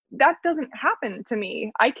that doesn't happen to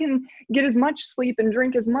me. I can get as much sleep and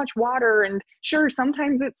drink as much water, and sure,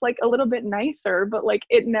 sometimes it's like a little bit nicer, but like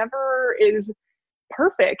it never is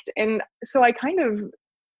perfect. And so I kind of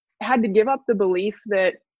had to give up the belief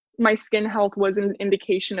that my skin health was an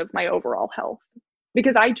indication of my overall health,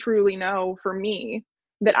 because I truly know for me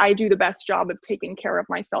that I do the best job of taking care of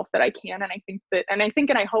myself that I can. And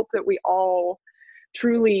I hope that we all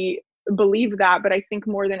truly believe that. But I think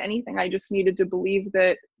more than anything, I just needed to believe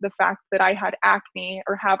that the fact that I had acne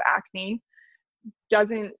or have acne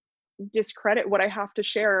doesn't discredit what I have to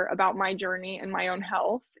share about my journey and my own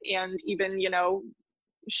health, and even,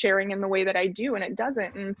 sharing in the way that I do, and it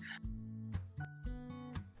doesn't. And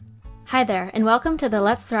hi there, and welcome to the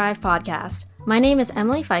Let's Thrive podcast. My name is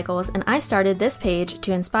Emily Feichels, and I started this page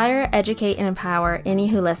to inspire, educate, and empower any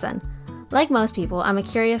who listen. Like most people, I'm a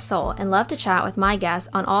curious soul and love to chat with my guests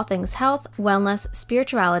on all things health, wellness,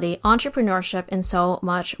 spirituality, entrepreneurship, and so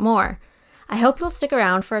much more. I hope you'll stick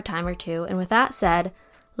around for a time or two, and with that said,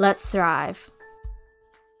 let's thrive.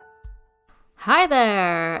 Hi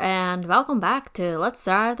there, and welcome back to Let's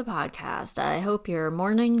Thrive the podcast. I hope your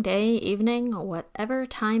morning, day, evening, whatever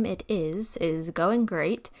time it is going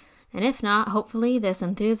great. And if not, hopefully this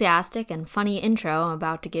enthusiastic and funny intro I'm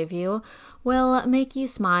about to give you will make you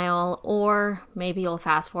smile, or maybe you'll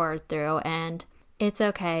fast forward through, and it's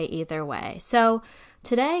okay either way. So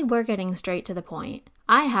today we're getting straight to the point.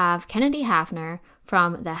 I have Kennedy Hafner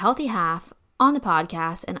from The Healthy Half on the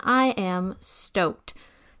podcast, and I am stoked.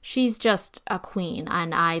 She's just a queen,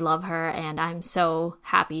 and I love her, and I'm so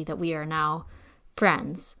happy that we are now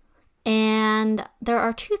friends. And there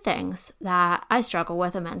are two things that I struggle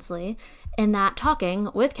with immensely, and that talking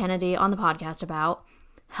with Kennedy on the podcast about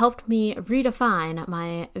helped me redefine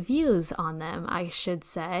my views on them, I should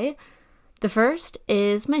say. The first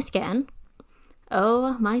is my skin.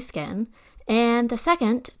 Oh, my skin. And the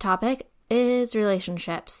second topic is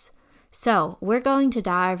relationships. So we're going to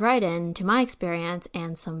dive right into my experience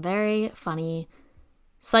and some very funny,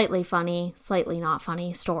 slightly not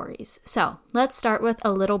funny stories. So let's start with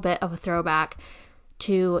a little bit of a throwback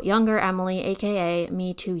to younger Emily, aka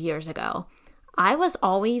me 2 years ago. I was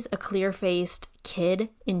always a clear-faced kid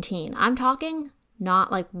and teen. I'm talking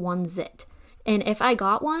not like one zit. And if I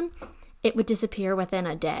got one, it would disappear within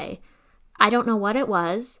a day. I don't know what it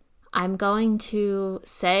was. I'm going to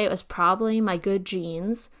say it was probably my good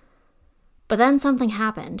genes. But then something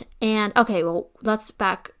happened, and okay, well, let's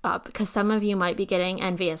back up, because some of you might be getting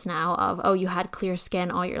envious now of, oh, you had clear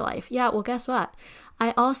skin all your life. Yeah, well, guess what?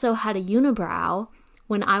 I also had a unibrow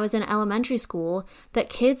when I was in elementary school that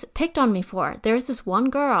kids picked on me for. There's this one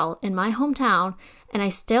girl in my hometown, and I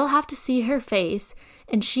still have to see her face,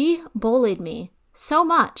 and she bullied me so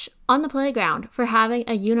much on the playground for having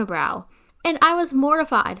a unibrow. And I was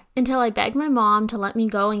mortified until I begged my mom to let me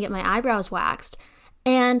go and get my eyebrows waxed.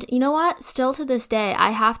 And you know what? Still to this day, I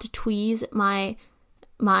have to tweeze my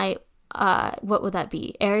what would that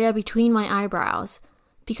be? Area between my eyebrows,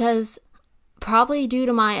 because probably due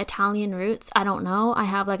to my Italian roots, I don't know, I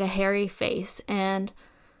have like a hairy face. And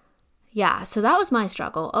yeah, so that was my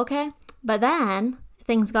struggle, okay? But then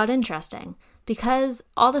things got interesting, because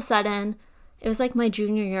all of a sudden it was like my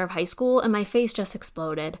junior year of high school and my face just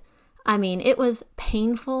exploded. I mean, it was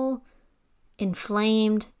painful,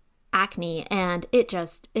 inflamed, acne, and it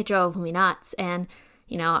drove me nuts. And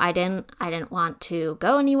I didn't want to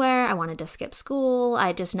go anywhere. I wanted to skip school.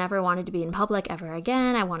 I just never wanted to be in public ever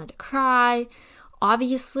again. I wanted to cry.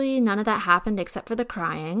 Obviously, none of that happened except for the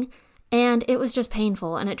crying, and it was just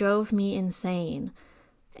painful, and it drove me insane.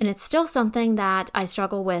 And it's still something that I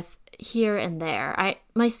struggle with here and there.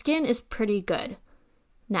 My skin is pretty good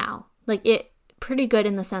now. Like, it pretty good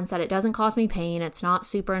in the sense that it doesn't cause me pain. It's not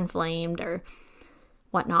super inflamed or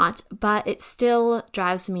whatnot, but it still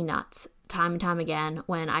drives me nuts time and time again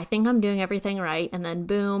when I think I'm doing everything right, and then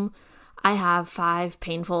boom, I have 5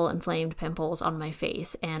 painful inflamed pimples on my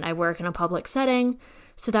face. And I work in a public setting,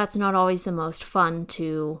 so that's not always the most fun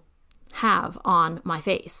to have on my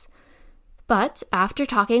face. But after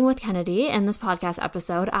talking with Kennedy in this podcast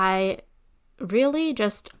episode, I really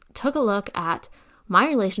just took a look at my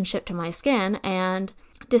relationship to my skin and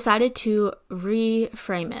decided to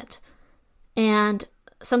reframe it. And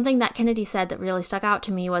something that Kennedy said that really stuck out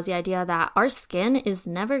to me was the idea that our skin is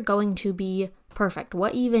never going to be perfect.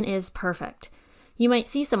 What even is perfect? You might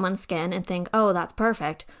see someone's skin and think, oh, that's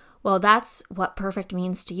perfect. Well, that's what perfect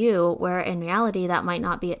means to you, where in reality, that might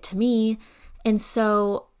not be it to me. And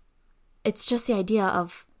so it's just the idea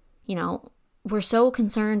of, we're so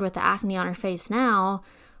concerned with the acne on our face now,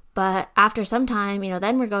 but after some time,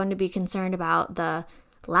 then we're going to be concerned about the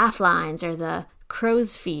laugh lines or the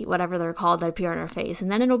crow's feet, whatever they're called, that appear on our face.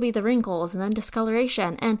 And then it'll be the wrinkles and then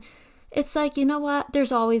discoloration. And it's like, you know what?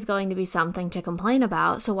 There's always going to be something to complain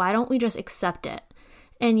about. So why don't we just accept it?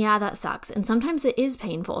 And yeah, that sucks. And sometimes it is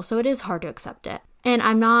painful. So it is hard to accept it. And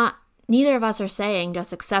neither of us are saying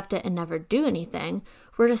just accept it and never do anything.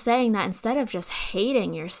 We're just saying that instead of just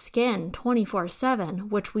hating your skin 24/7,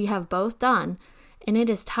 which we have both done, and it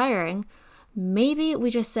is tiring, maybe we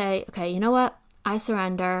just say, okay, you know what? I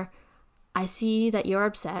surrender. I see that you're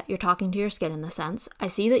upset. You're talking to your skin in the sense. I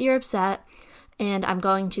see that you're upset, and I'm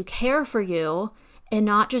going to care for you and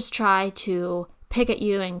not just try to pick at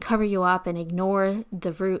you and cover you up and ignore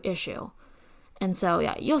the root issue. And so,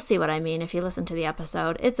 yeah, you'll see what I mean if you listen to the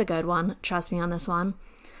episode. It's a good one. Trust me on this one.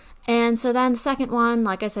 And so then the second one,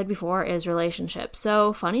 like I said before, is relationships.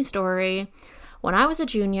 So, funny story. When I was a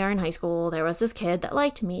junior in high school, there was this kid that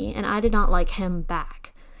liked me, and I did not like him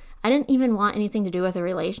back. I didn't even want anything to do with a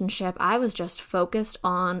relationship. I was just focused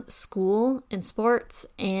on school and sports,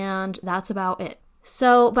 and that's about it.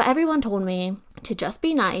 So, but everyone told me to just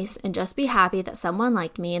be nice and just be happy that someone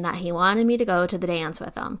liked me and that he wanted me to go to the dance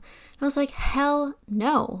with him. And I was like, hell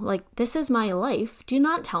no. Like, this is my life. Do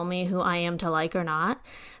not tell me who I am to like or not.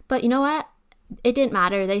 But you know what? It didn't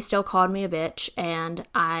matter. They still called me a bitch, and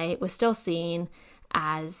I was still seen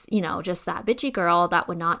as, just that bitchy girl that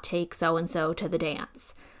would not take so-and-so to the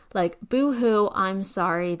dance. Like, boo-hoo, I'm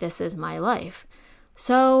sorry, this is my life.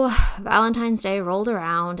 So Valentine's Day rolled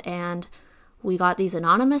around, and we got these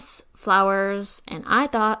anonymous flowers, and I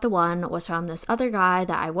thought the one was from this other guy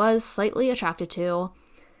that I was slightly attracted to.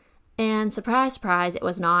 And surprise, surprise, it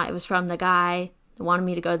was not. It was from the guy that wanted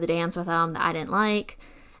me to go to the dance with him that I didn't like.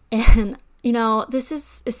 And,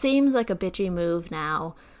 it seems like a bitchy move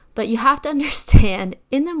now, but you have to understand,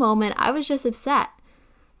 in the moment, I was just upset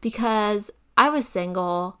because I was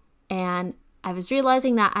single and I was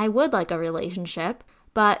realizing that I would like a relationship,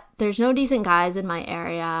 but there's no decent guys in my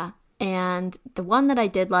area. And the one that I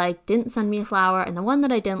did like didn't send me a flower, and the one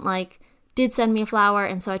that I didn't like did send me a flower.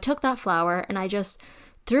 And so I took that flower and I just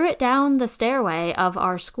threw it down the stairway of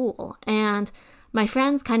our school. And my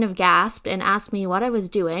friends kind of gasped and asked me what I was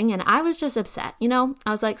doing, and I was just upset. I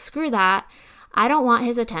was like, screw that. I don't want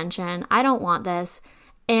his attention. I don't want this.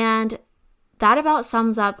 And that about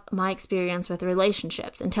sums up my experience with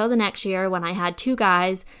relationships until the next year when I had two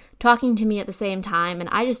guys talking to me at the same time, and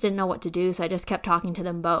I just didn't know what to do, so I just kept talking to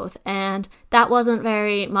them both. And that wasn't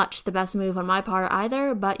very much the best move on my part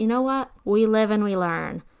either, but you know what? We live and we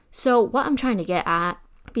learn. So what I'm trying to get at,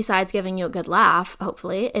 besides giving you a good laugh,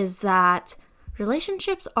 hopefully, is that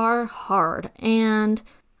relationships are hard. And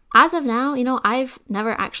as of now, I've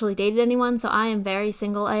never actually dated anyone, so I am very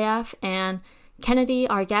single AF, and Kennedy,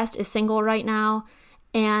 our guest, is single right now,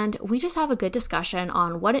 and we just have a good discussion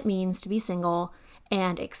on what it means to be single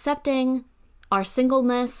and accepting our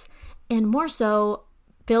singleness, and more so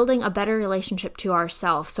building a better relationship to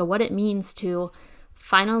ourselves. So what it means to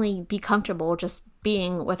finally be comfortable just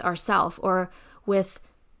being with ourselves, or with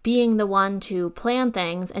being the one to plan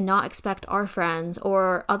things and not expect our friends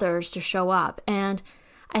or others to show up. And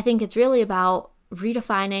I think it's really about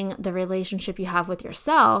redefining the relationship you have with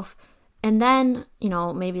yourself, and then,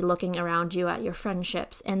 maybe looking around you at your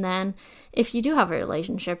friendships, and then if you do have a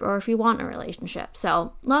relationship or if you want a relationship.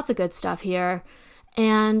 So lots of good stuff here.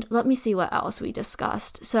 And let me see what else we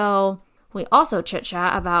discussed. So we also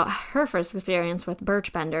chit-chat about her first experience with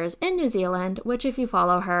birch benders in New Zealand, which if you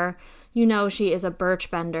follow her, she is a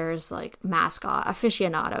birch benders mascot,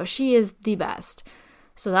 aficionado. She is the best.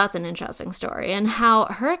 So that's an interesting story. And how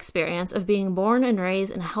her experience of being born and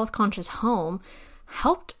raised in a health-conscious home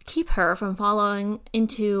helped keep her from falling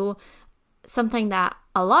into something that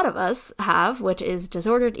a lot of us have, which is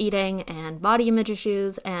disordered eating and body image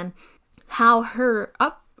issues, and how her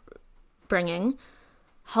upbringing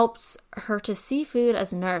helps her to see food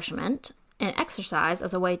as nourishment and exercise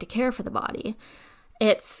as a way to care for the body.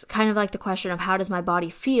 It's kind of like the question of how does my body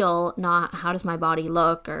feel, not how does my body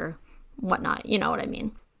look or whatnot, you know what I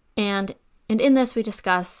mean. And in this we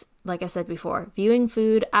discuss, like I said before, viewing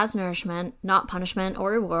food as nourishment, not punishment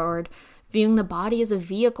or reward, viewing the body as a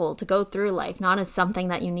vehicle to go through life, not as something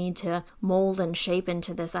that you need to mold and shape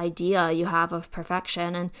into this idea you have of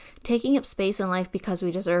perfection, and taking up space in life because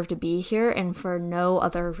we deserve to be here and for no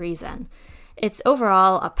other reason. It's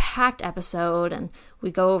overall a packed episode, and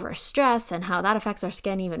we go over stress and how that affects our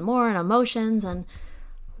skin even more, and emotions, and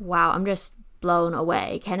wow, I'm just blown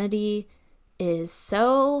away. Kennedy is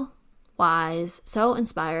so wise, so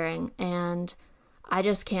inspiring, and I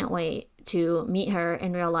just can't wait to meet her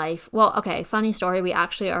in real life. Well, okay, funny story, we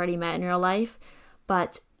actually already met in real life,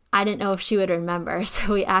 but I didn't know if she would remember,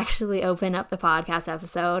 so we actually opened up the podcast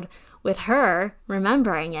episode with her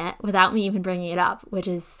remembering it without me even bringing it up, which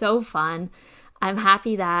is so fun. I'm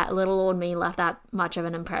happy that little old me left that much of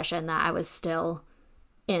an impression, that I was still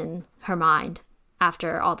in her mind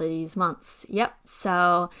after all these months. Yep.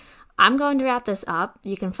 So I'm going to wrap this up.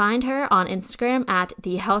 You can find her on Instagram at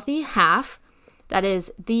The Healthy Half. That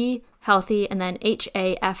is The Healthy and then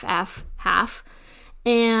HAFF half.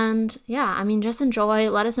 And yeah, I mean, just enjoy.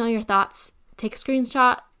 Let us know your thoughts. Take a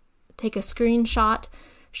screenshot,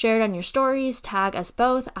 share it on your stories, tag us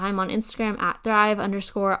both. I'm on Instagram at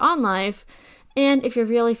thrive_onlife. And if you're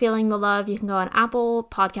really feeling the love, you can go on Apple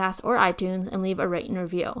Podcasts or iTunes and leave a rate and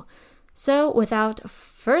review. So without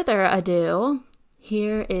further ado,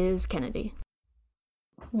 here is Kennedy.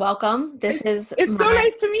 Welcome. It's so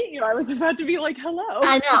nice to meet you. I was about to be like, hello.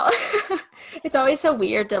 I know. It's always so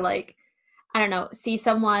weird to like, I don't know, see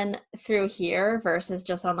someone through here versus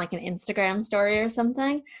just on like an Instagram story or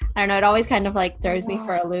something. I don't know. It always kind of like throws me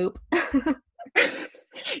for a loop.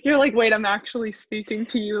 You're like, wait, I'm actually speaking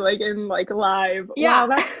to you like in like live. Yeah.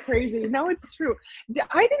 Wow, that's crazy. No, it's true. Did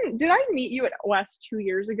I meet you at West 2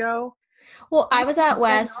 years ago? Well, I was at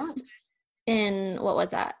West in, what was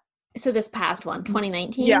that? So this past one,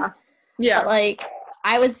 2019. Yeah. But like,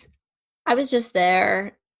 I was just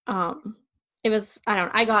there. It was,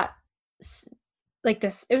 I got like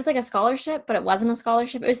this, it was like a scholarship, but it wasn't a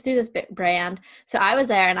scholarship. It was through this brand. So I was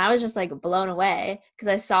there and I was just like blown away because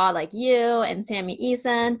I saw like you and Sammy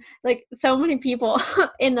Eason, like so many people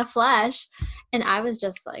in the flesh. And I was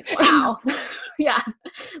just like, wow. Yeah.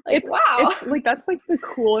 Like, wow. It's like, that's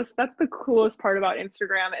the coolest part about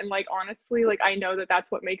Instagram. And like, honestly, like, I know that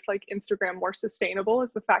that's what makes like Instagram more sustainable,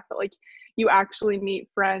 is the fact that like you actually meet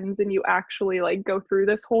friends and you actually like go through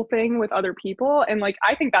this whole thing with other people. And like,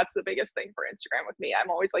 I think that's the biggest thing for Instagram with me. I'm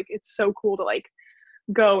always like, it's so cool to like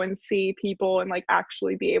go and see people and like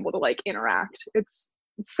actually be able to like interact. It's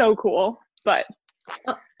so cool. But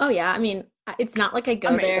oh yeah, I mean, it's not like I go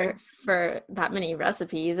amazing. there for that many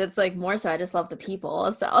recipes. It's like more so I just love the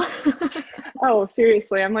people. So oh,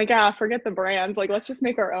 seriously, I'm like, forget the brands. Like, let's just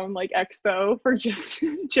make our own like expo for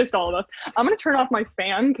just all of us. I'm gonna turn off my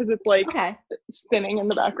fan because it's like spinning in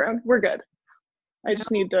the background. We're good. I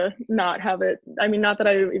just need to not have it. I mean, not that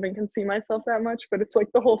I even can see myself that much, but it's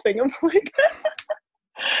like the whole thing of like,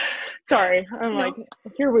 sorry. I'm like,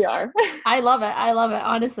 here we are. I love it.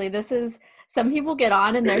 Honestly, this is, some people get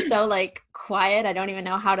on and they're so like quiet. I don't even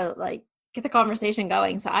know how to like get the conversation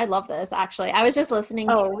going. So I love this actually. I was just listening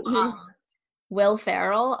to Will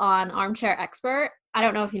Ferrell on Armchair Expert. I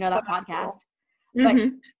don't know if you know that podcast. Cool. But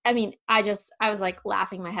I mean, I was like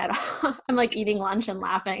laughing my head off. I'm like eating lunch and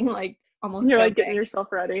laughing, like almost You're joking. Like getting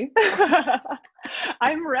yourself ready.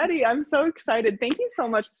 I'm ready. I'm so excited. Thank you so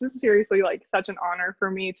much. This is seriously like such an honor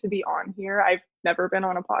for me to be on here. I've never been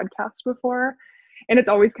on a podcast before. And it's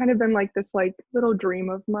always kind of been like this like little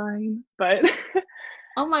dream of mine, but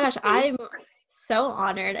oh my gosh, I'm so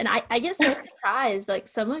honored. And I get so surprised. Like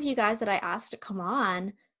some of you guys that I asked to come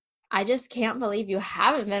on, I just can't believe you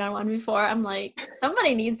haven't been on one before. I'm like,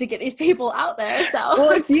 somebody needs to get these people out there. So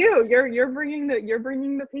well, it's you. You're bringing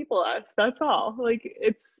the people us. That's all. Like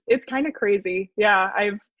it's kind of crazy. Yeah,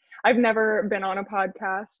 I've never been on a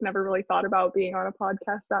podcast, never really thought about being on a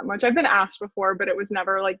podcast that much. I've been asked before, but it was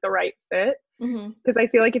never like the right fit. Because I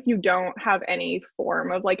feel like if you don't have any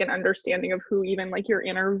form of like an understanding of who even like your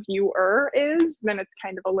interviewer is, then it's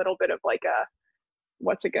kind of a little bit of like a,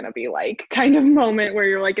 what's it going to be like kind of moment where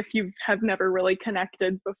you're like, if you have never really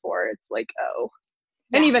connected before, it's like, oh.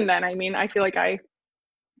 Yeah. And even then, I mean, I feel like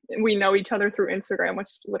we know each other through Instagram, which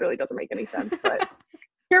literally doesn't make any sense, but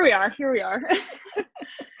here we are. Yeah.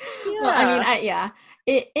 Well, I mean,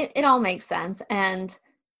 it all makes sense. And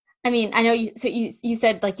I mean, I know you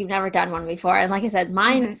said like you've never done one before. And like I said,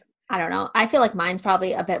 mine's, I don't know, I feel like mine's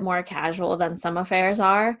probably a bit more casual than some affairs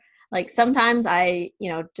are. Like sometimes I,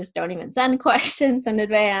 just don't even send questions in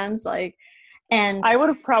advance. Like, and I would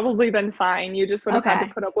have probably been fine. You just would have had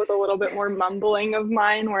to put up with a little bit more mumbling of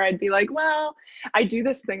mine where I'd be like, well, I do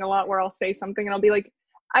this thing a lot where I'll say something and I'll be like,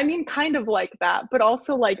 I mean, kind of like that, but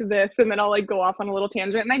also like this. And then I'll like go off on a little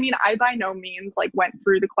tangent. And I mean, I by no means like went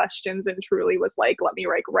through the questions and truly was like, let me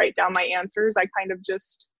like write down my answers. I kind of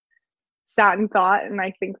just sat and thought. And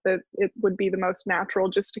I think that it would be the most natural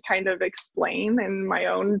just to kind of explain in my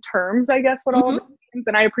own terms, I guess, what all of this means.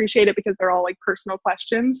 And I appreciate it because they're all like personal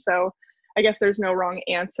questions. So I guess there's no wrong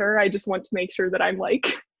answer. I just want to make sure that I'm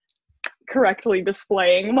like correctly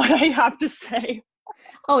displaying what I have to say.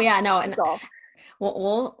 Oh yeah, no. And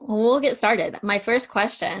we'll get started. My first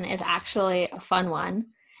question is actually a fun one.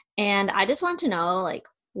 And I just want to know, like,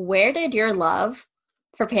 where did your love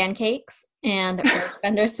for pancakes and roast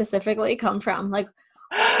benders specifically come from? Like,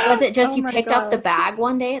 Was it just Oh you my picked up the gosh. bag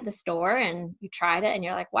one day at the store and you tried it and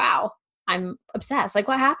you're like, wow, I'm obsessed. Like,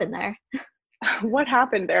 what happened there? What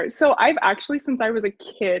happened there? So I've actually, since I was a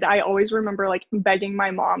kid, I always remember like begging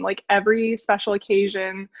my mom, like every special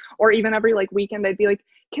occasion or even every like weekend, I'd be like,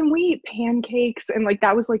 can we eat pancakes? And like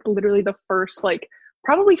that was like literally the first like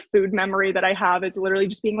probably food memory that I have is literally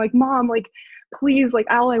just being like, Mom, like please, like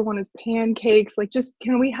all I want is pancakes. Like just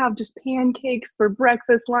can we have just pancakes for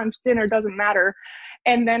breakfast, lunch, dinner, doesn't matter.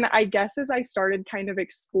 And then I guess as I started kind of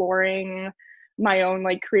exploring my own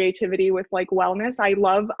like creativity with like wellness, I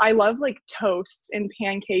love like toasts and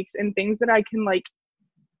pancakes and things that I can like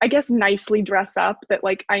I guess nicely dress up that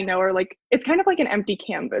like I know are like it's kind of like an empty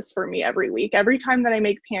canvas for me every week. Every time that I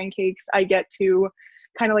make pancakes, I get to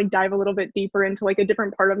kind of like dive a little bit deeper into like a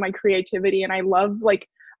different part of my creativity. And I love like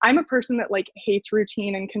I'm a person that like hates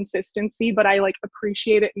routine and consistency, but I like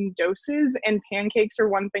appreciate it in doses. And pancakes are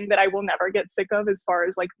one thing that I will never get sick of as far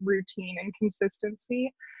as like routine and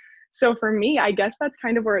consistency. So for me, I guess that's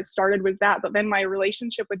kind of where it started was that. But then my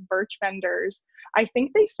relationship with Birch Benders, I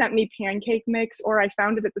think they sent me pancake mix or I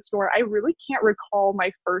found it at the store. I really can't recall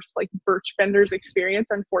my first like Birch Benders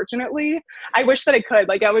experience, unfortunately. I wish that I could.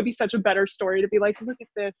 Like that would be such a better story to be like, look at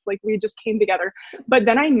this. Like we just came together. But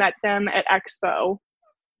then I met them at Expo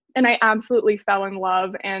and I absolutely fell in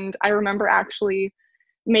love. And I remember actually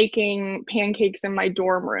making pancakes in my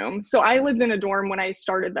dorm room. So I lived in a dorm when I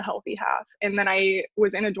started the Healthy Half, and then I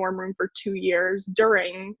was in a dorm room for 2 years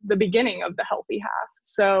during the beginning of the Healthy Half.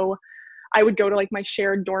 So I would go to like my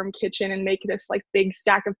shared dorm kitchen and make this like big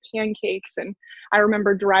stack of pancakes. And I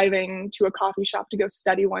remember driving to a coffee shop to go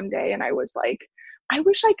study one day, and I was like, I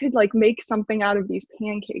wish I could like make something out of these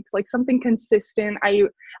pancakes, like something consistent.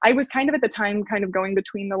 I was kind of at the time kind of going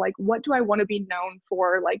between the like, what do I want to be known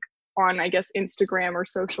for, like on I guess Instagram or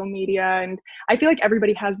social media, and I feel like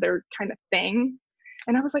everybody has their kind of thing,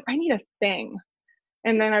 and I was like I need a thing.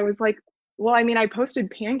 And then I was like, well, I mean, I posted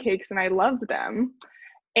pancakes and I loved them,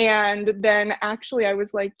 and then actually I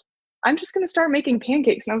was like, I'm just going to start making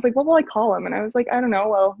pancakes. And I was like, what will I call them? And I was like, I don't know,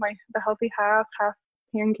 well, the Healthy Half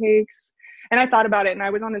pancakes. And I thought about it, and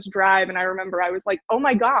I was on this drive, and I remember I was like, oh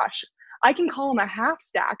my gosh, I can call them a half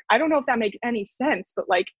stack. I don't know if that makes any sense, but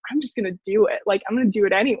like, I'm just going to do it. Like, I'm going to do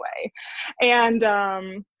it anyway.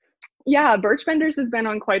 And yeah, Birch Benders has been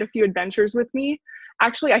on quite a few adventures with me.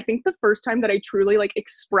 Actually, I think the first time that I truly like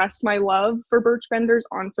expressed my love for Birch Benders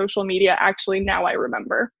on social media, actually now I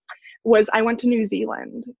remember, was I went to New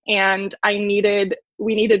Zealand, and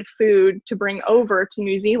we needed food to bring over to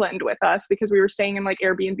New Zealand with us because we were staying in like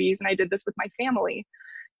Airbnbs, and I did this with my family.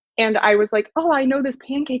 And I was like, oh, I know this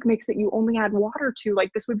pancake mix that you only add water to.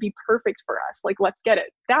 Like, this would be perfect for us. Like, let's get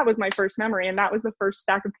it. That was my first memory. And that was the first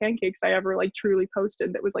stack of pancakes I ever like truly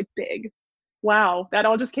posted that was like big. Wow, that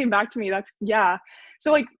all just came back to me. That's, yeah.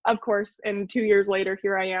 So, like, of course, and 2 years later,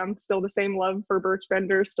 here I am, still the same love for Birch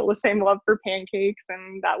Benders, still the same love for pancakes,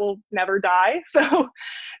 and that will never die.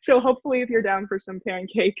 So hopefully, if you're down for some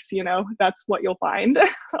pancakes, you know, that's what you'll find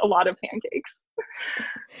a lot of pancakes.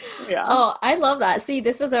 Yeah. Oh, I love that. See,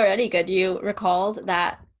 this was already good. You recalled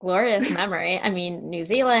that glorious memory. I mean, New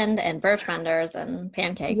Zealand and birch benders and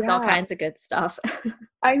pancakes, all Yeah. kinds of good stuff.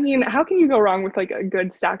 I mean, how can you go wrong with like a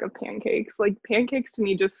good stack of pancakes? Like pancakes to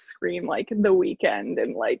me just scream like the weekend,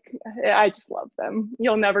 and like I just love them.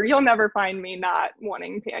 You'll never find me not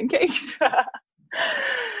wanting pancakes.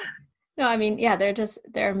 No, I mean, yeah,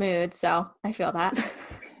 they're mood, so I feel that.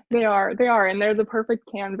 They are, and they're the perfect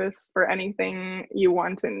canvas for anything you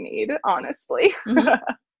want and need, honestly. Hmm.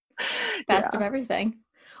 Best of Yeah, everything.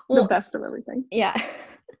 the Well, best of everything. yeah.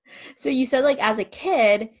 So you said like as a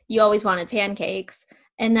kid, you always wanted pancakes.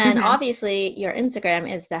 And then Hmm. obviously your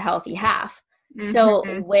Instagram is the healthy half. So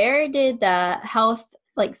Hmm. where did the health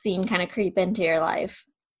like scene kind of creep into your life?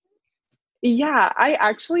 Yeah, I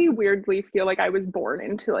actually weirdly feel like I was born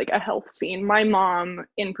into like a health scene. My mom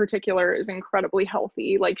in particular is incredibly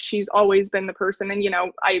healthy. Like she's always been the person, and you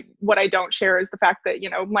know, I what I don't share is the fact that, you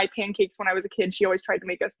know, my pancakes when I was a kid, she always tried to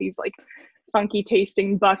make us these like funky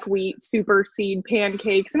tasting buckwheat super seed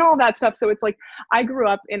pancakes and all that stuff. So it's like I grew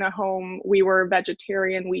up in a home, we were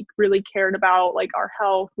vegetarian, we really cared about like our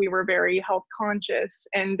health, we were very health conscious.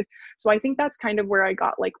 And so I think that's kind of where I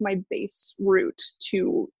got like my base root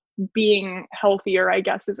to being healthier, I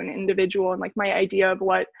guess, as an individual, and like my idea of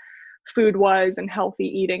what food was and healthy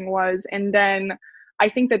eating was. And then I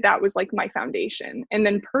think that that was like my foundation. And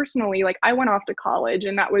then personally, like I went off to college,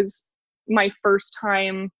 and that was my first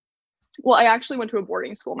time Well, I actually went to a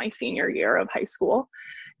boarding school my senior year of high school.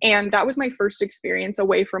 And that was my first experience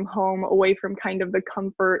away from home, away from kind of the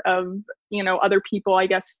comfort of, other people, I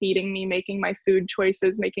guess, feeding me, making my food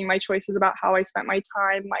choices, making my choices about how I spent my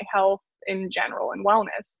time, my health in general, and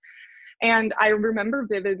wellness. And I remember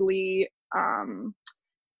vividly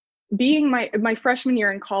being my freshman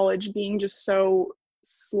year in college, being just so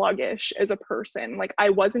sluggish as a person. Like, I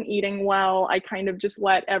wasn't eating well. I kind of just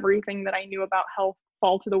let everything that I knew about health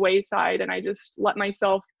fall to the wayside, and I just let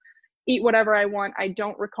myself eat whatever I want. I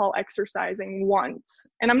don't recall exercising once.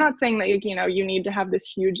 And I'm not saying that, you need to have this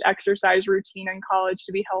huge exercise routine in college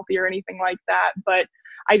to be healthy or anything like that. But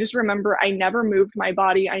I just remember I never moved my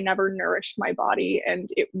body. I never nourished my body. And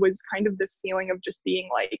it was kind of this feeling of just being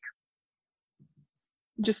like,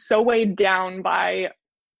 just so weighed down by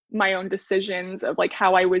my own decisions of like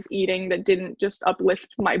how I was eating that didn't just uplift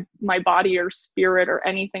my body or spirit or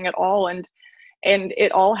anything at all. And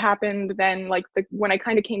it all happened then, like when I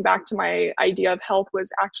kind of came back to my idea of health was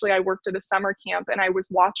actually I worked at a summer camp and I was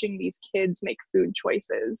watching these kids make food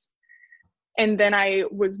choices. And then I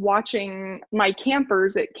was watching my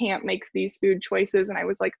campers at camp make these food choices. And I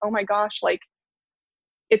was like, oh my gosh, like,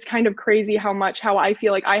 it's kind of crazy how I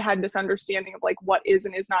feel like I had this understanding of like what is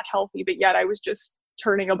and is not healthy, but yet I was just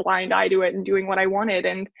turning a blind eye to it and doing what I wanted.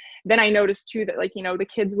 And then I noticed too that like, the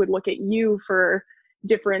kids would look at you for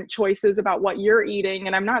different choices about what you're eating.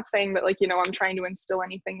 And I'm not saying that like, I'm trying to instill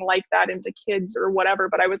anything like that into kids or whatever,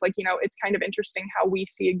 but I was like, it's kind of interesting how we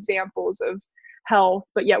see examples of health,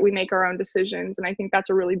 but yet we make our own decisions. And I think that's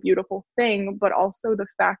a really beautiful thing, but also the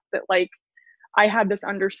fact that like, I had this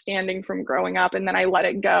understanding from growing up and then I let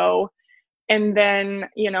it go. And then,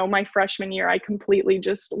 my freshman year, I completely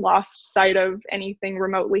just lost sight of anything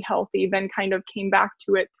remotely healthy, then kind of came back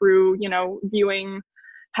to it through, viewing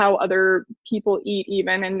how other people eat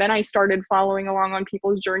even. And then I started following along on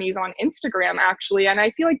people's journeys on Instagram, actually. And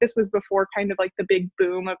I feel like this was before kind of like the big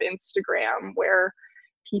boom of Instagram where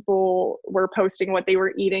people were posting what they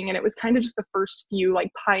were eating. And it was kind of just the first few like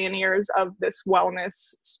pioneers of this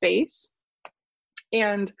wellness space.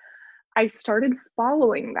 And I started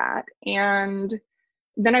following that. And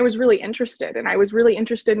then I was really interested, and I was really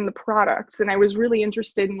interested in the products, and I was really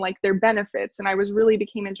interested in like their benefits. And I was really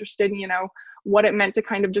became interested in, what it meant to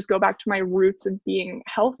kind of just go back to my roots of being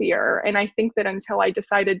healthier. And I think that until I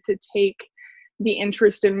decided to take the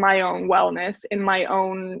interest in my own wellness, in my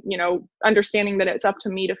own, understanding that it's up to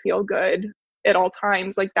me to feel good at all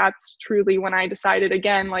times, like that's truly when I decided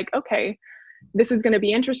again, like, okay, this is going to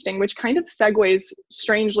be interesting, which kind of segues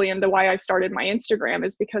strangely into why I started my Instagram,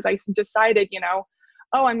 is because I decided,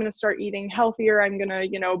 oh, I'm going to start eating healthier. I'm going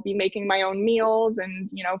to, be making my own meals and,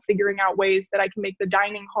 figuring out ways that I can make the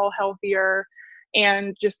dining hall healthier,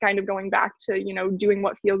 and just kind of going back to, doing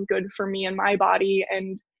what feels good for me and my body.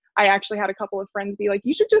 And I actually had a couple of friends be like,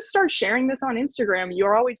 you should just start sharing this on Instagram.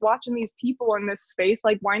 You're always watching these people in this space.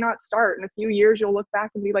 Like, why not start? In a few years, you'll look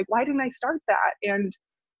back and be like, why didn't I start that? And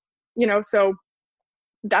so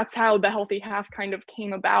that's how the Healthy Half kind of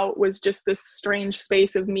came about, was just this strange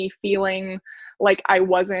space of me feeling like I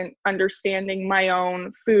wasn't understanding my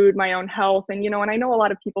own food, my own health. And, and I know a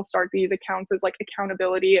lot of people start these accounts as like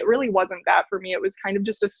accountability. It really wasn't that for me. It was kind of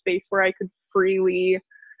just a space where I could freely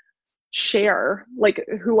share like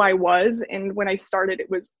who I was. And when I started, it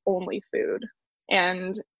was only food.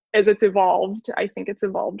 And as it's evolved, I think it's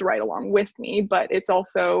evolved right along with me, but it's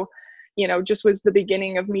also, just was the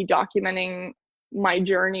beginning of me documenting my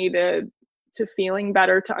journey to feeling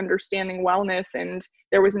better, to understanding wellness. And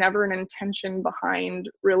there was never an intention behind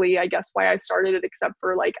really, I guess, why I started it, except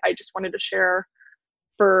for like, I just wanted to share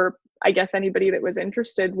for, I guess, anybody that was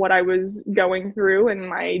interested, what I was going through and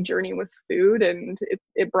my journey with food. And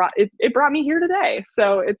it brought me here today.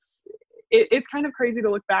 So it's kind of crazy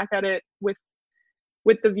to look back at it with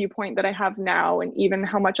the viewpoint that I have now, and even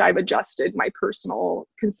how much I've adjusted my personal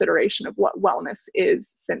consideration of what wellness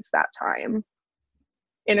is since that time.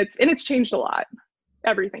 And it's changed a lot.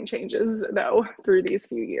 Everything changes though through these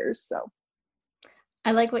few years. So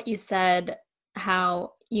I like what you said,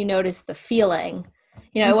 how you noticed the feeling.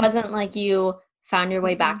 It wasn't like you found your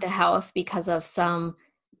way back to health because of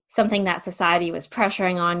something that society was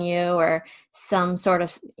pressuring on you, or some sort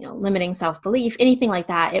of, limiting self-belief, anything like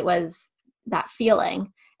that. It was that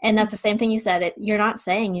feeling. And that's the same thing you said. You're not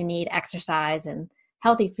saying you need exercise and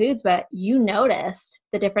healthy foods, but you noticed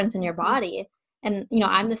the difference in your body. And,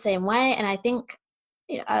 I'm the same way. And I think,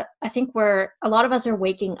 a lot of us are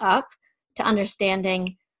waking up to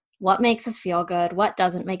understanding what makes us feel good, what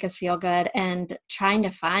doesn't make us feel good, and trying to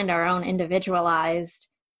find our own individualized,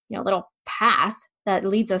 little path that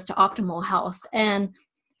leads us to optimal health. And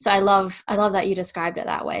So I love that you described it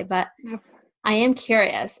that way. But I am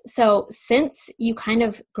curious. So since you kind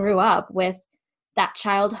of grew up with that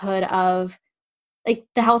childhood of like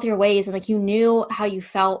the healthier ways and like you knew how you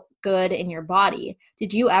felt good in your body,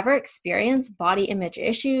 did you ever experience body image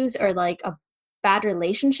issues or like a bad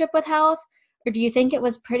relationship with health? Or do you think it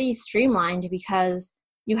was pretty streamlined because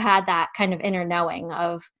you had that kind of inner knowing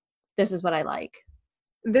of this is what I like?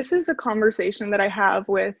 This is a conversation that I have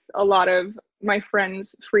with a lot of my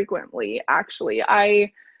friends frequently, actually.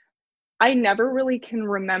 I never really can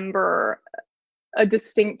remember a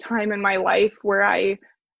distinct time in my life where I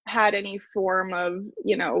had any form of,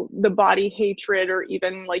 the body hatred or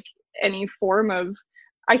even like any form of,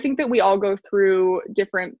 I think that we all go through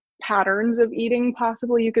different patterns of eating,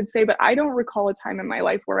 possibly you could say, but I don't recall a time in my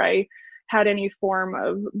life where I had any form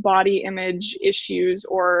of body image issues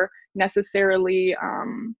or necessarily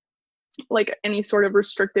like any sort of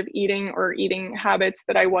restrictive eating or eating habits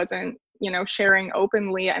that I wasn't, sharing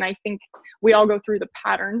openly. And I think we all go through the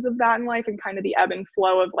patterns of that in life and kind of the ebb and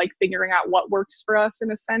flow of like figuring out what works for us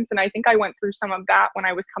in a sense. And I think I went through some of that when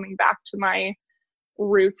I was coming back to my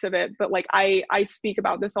roots of it. But like I speak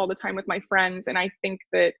about this all the time with my friends. And I think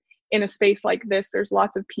that in a space like this, there's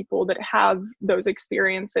lots of people that have those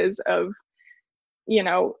experiences of,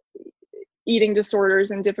 eating disorders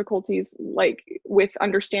and difficulties like with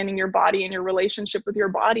understanding your body and your relationship with your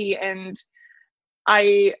body. And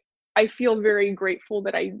I feel very grateful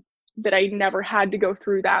that I never had to go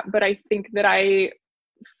through that. But I think that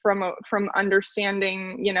from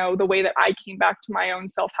understanding, the way that I came back to my own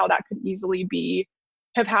self, how that could easily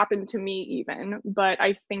have happened to me even. But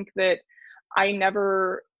I think that I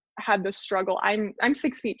never had the struggle. I'm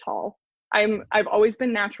 6 feet tall. I've always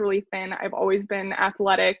been naturally thin. I've always been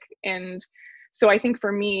athletic. And so I think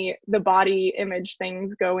for me, the body image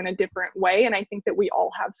things go in a different way. And I think that we all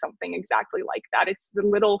have something exactly like that. It's the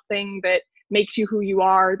little thing that makes you who you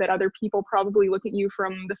are, that other people probably look at you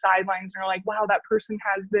from the sidelines and are like, wow, that person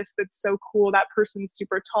has this, that's so cool. That person's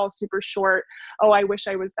super tall, super short. Oh, I wish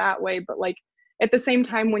I was that way. But like, at the same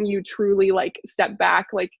time, when you truly like step back,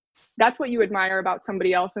 like that's what you admire about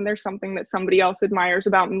somebody else. And there's something that somebody else admires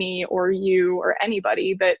about me or you or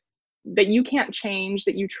anybody that you can't change,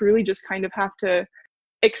 that you truly just kind of have to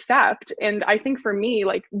accept. And I think for me,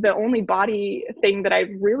 like the only body thing that I've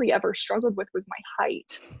really ever struggled with was my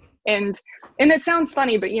height. And it sounds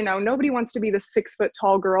funny, but nobody wants to be the 6 foot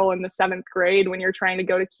tall girl in the 7th grade when you're trying to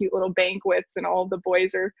go to cute little banquets and all of the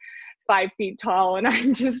boys are 5 feet tall and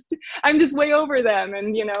I'm just way over them.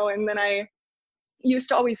 And, and then I used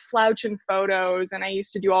to always slouch in photos and I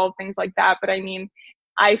used to do all things like that. But I mean,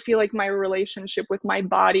 I feel like my relationship with my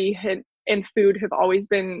body and food have always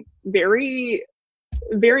been very,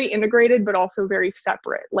 very integrated, but also very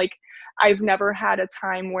separate. Like I've never had a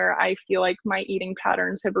time where I feel like my eating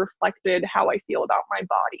patterns have reflected how I feel about my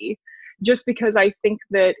body, just because I think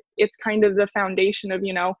that it's kind of the foundation of,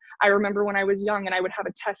 I remember when I was young and I would have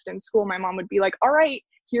a test in school, my mom would be like, all right,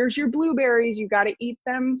 here's your blueberries. You got to eat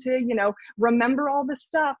them to, remember all the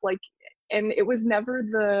stuff. Like, and it was never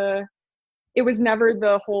the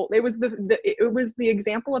whole, it was the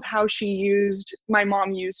example of how my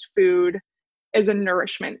mom used food as a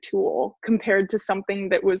nourishment tool compared to something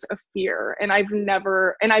that was a fear. And I've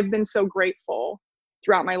been so grateful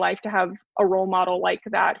throughout my life to have a role model like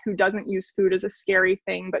that who doesn't use food as a scary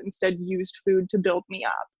thing, but instead used food to build me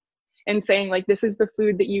up and saying like, this is the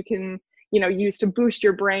food that you can, use to boost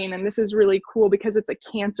your brain. And this is really cool because it's a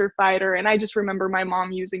cancer fighter. And I just remember my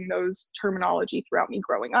mom using those terminology throughout me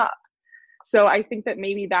growing up. So I think that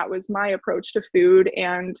maybe that was my approach to food.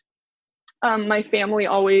 And my family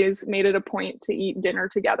always made it a point to eat dinner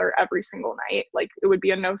together every single night. Like it would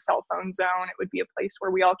be a no cell phone zone. It would be a place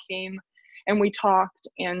where we all came and we talked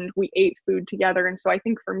and we ate food together. And so I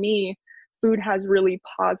think for me, food has really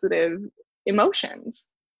positive emotions.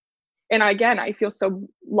 And again, I feel so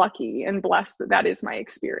lucky and blessed that that is my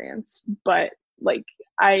experience. But like,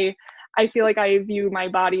 I feel like I view my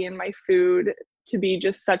body and my food to be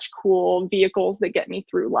just such cool vehicles that get me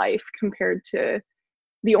through life compared to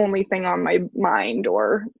the only thing on my mind.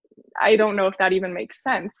 Or I don't know if that even makes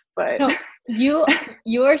sense, but no,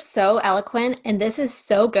 you are so eloquent and this is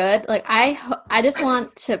so good. Like I just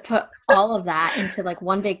want to put all of that into like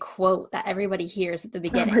one big quote that everybody hears at the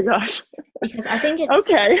beginning. Oh my gosh. Because I think it's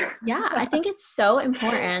okay. Yeah, I think it's so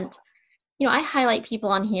important. I highlight people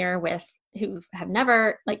on here who have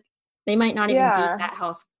never, like, they might not even be that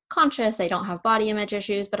health conscious, they don't have body image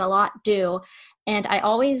issues, but a lot do. And I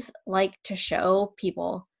always like to show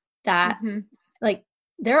people that like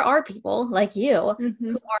there are people like you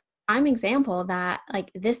who are a prime example that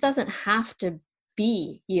like this doesn't have to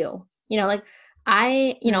be you. Like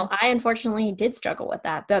I unfortunately did struggle with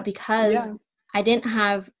that, but because Yeah. I didn't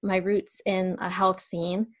have my roots in a health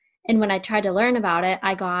scene, and when I tried to learn about it,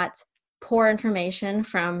 I got poor information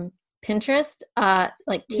from Pinterest,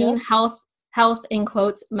 like teen Yep. health in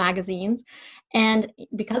quotes magazines, and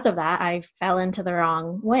because of that, I fell into the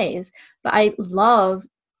wrong ways. But I love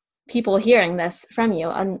people hearing this from you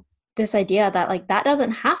and this idea that like that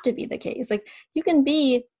doesn't have to be the case. Like you can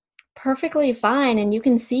be perfectly fine and you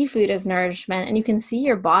can see food as nourishment and you can see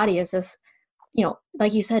your body as this,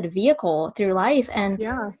 like you said, vehicle through life. And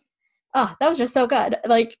Yeah. oh, that was just so good.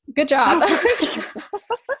 Like, good job. Oh, thank you.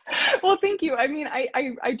 Well, thank you. I mean,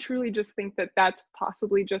 I truly just think that that's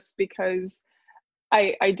possibly just because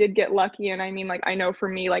I did get lucky. And I mean, like, I know for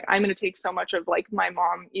me, like, I'm going to take so much of like my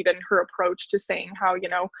mom, even her approach to saying how,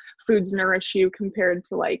 foods nourish you compared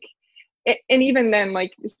to like, and even then,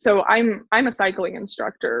 like, so I'm a cycling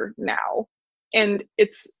instructor now, and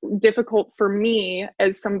it's difficult for me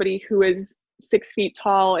as somebody who is 6 feet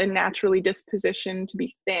tall and naturally dispositioned to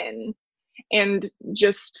be thin, and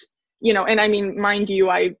just, and I mean, mind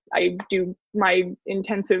you, I do my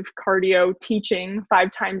intensive cardio teaching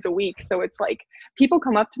 5 times a week, so it's like people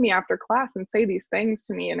come up to me after class and say these things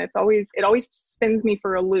to me, and it always spins me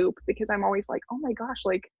for a loop, because I'm always like, oh my gosh,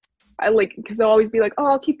 like, because they'll always be like, oh,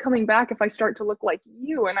 I'll keep coming back if I start to look like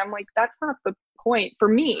you, and I'm like, that's not the point for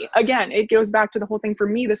me. Again, it goes back to the whole thing. For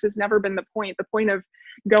me, this has never been the point. The point of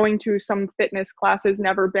going to some fitness class has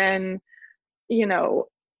never been,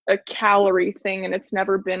 a calorie thing, and it's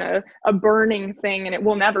never been a burning thing, and it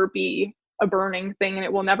will never be a burning thing, and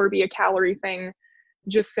it will never be a calorie thing,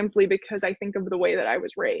 just simply because I think of the way that I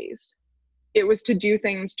was raised. It was to do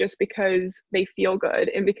things just because they feel good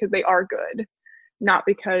and because they are good, not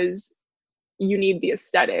because you need the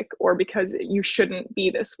aesthetic or because you shouldn't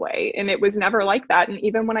be this way. And it was never like that. And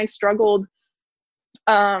even when I struggled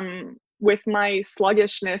with my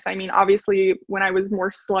sluggishness, I mean, obviously when I was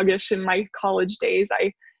more sluggish in my college days,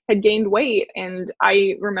 I had gained weight, and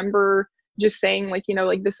I remember just saying, like,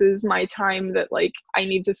 like, this is my time, that like I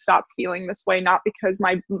need to stop feeling this way, not because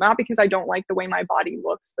I don't like the way my body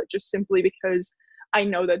looks, but just simply because I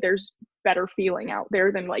know that there's better feeling out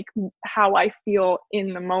there than like how I feel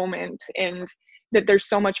in the moment, and that there's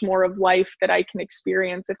so much more of life that I can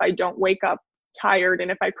experience if I don't wake up tired,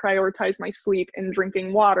 and if I prioritize my sleep and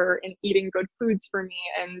drinking water and eating good foods for me.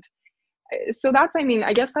 And so that's, I mean,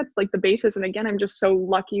 I guess that's like the basis. And again, I'm just so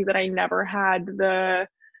lucky that I never had the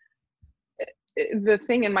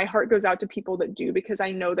thing, and my heart goes out to people that do, because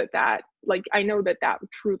I know that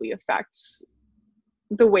truly affects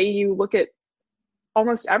the way you look at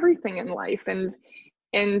almost everything in life, and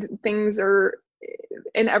things are,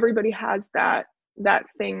 and everybody has that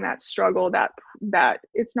thing, that struggle, that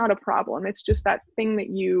it's not a problem, it's just that thing that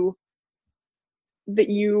you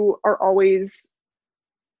are always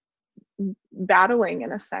battling,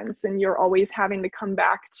 in a sense, and you're always having to come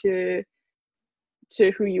back to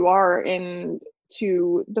who you are, and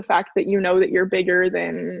to the fact that that you're bigger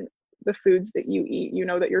than the foods that you eat,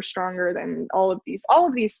 that you're stronger than all of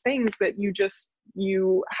these things, that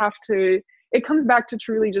you have to, it comes back to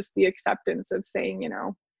truly just the acceptance of saying,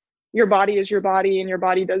 your body is your body, and your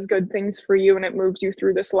body does good things for you, and it moves you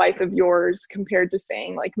through this life of yours, compared to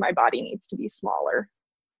saying like, my body needs to be smaller.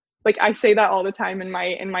 Like, I say that all the time in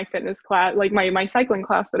my fitness class, like my cycling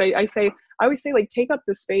class, that I always say, like, take up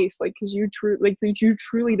the space, like, because you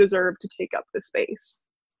truly deserve to take up the space,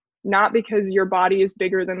 not because your body is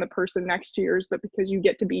bigger than the person next to yours, but because you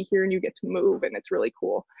get to be here and you get to move, and it's really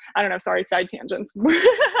cool. I don't know, sorry, side tangents.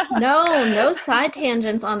 No side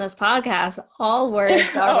tangents on this podcast. All words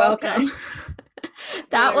are welcome.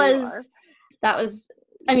 That was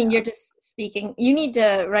I mean, you're just speaking. You need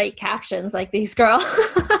to write captions like these, girl.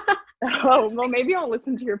 Oh, well, maybe I'll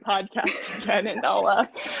listen to your podcast again, and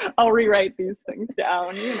I'll rewrite these things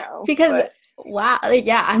down, Because wow,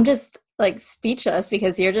 yeah, I'm just like speechless,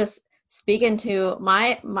 because you're just speaking to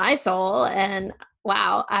my soul, and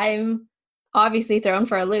wow, I'm obviously thrown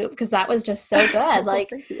for a loop, because that was just so good.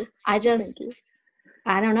 Like, I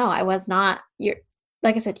don't know. I was not,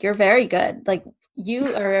 like I said, you're very good. Like,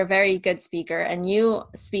 you are a very good speaker, and you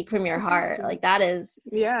speak from your heart. Like, that is,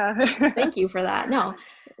 yeah. Thank you for that. No.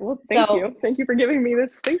 Well, thank you. Thank you for giving me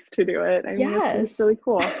this space to do it. I mean, it's really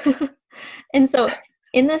cool. And so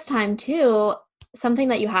in this time too, something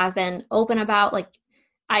that you have been open about, like,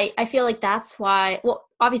 I feel like that's why, well,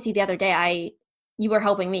 obviously the other day you were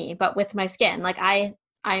helping me, but with my skin, like I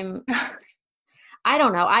don't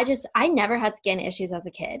know. I never had skin issues as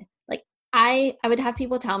a kid. Like, I would have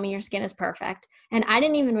people tell me your skin is perfect, and I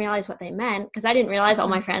didn't even realize what they meant, because I didn't realize all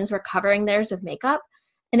my friends were covering theirs with makeup.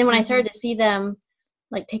 And then when I started to see them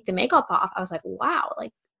like take the makeup off, I was like, wow,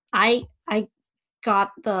 like I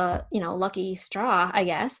got the, lucky straw, I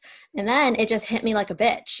guess. And then it just hit me like a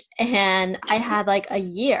bitch. And I had like a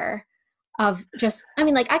year of just, I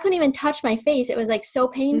mean, like I couldn't even touch my face. It was like so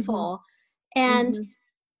Mm-hmm. painful. And Mm-hmm.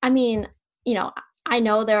 I mean, you know, I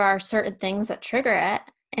know there are certain things that trigger it.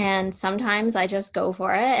 And sometimes I just go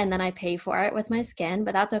for it and then I pay for it with my skin,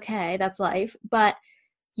 but that's okay. That's life. But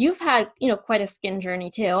you've had, quite a skin journey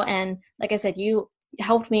too. And like I said, you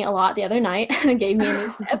helped me a lot the other night and gave me a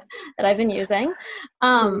new tip that I've been using.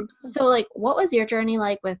 Great. So like, what was your journey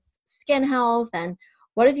like with skin health, and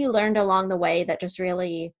what have you learned along the way that just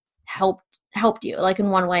really helped you, like in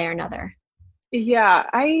one way or another? Yeah,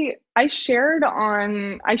 I shared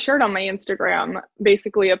on my Instagram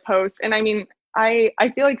basically a post, and I mean, I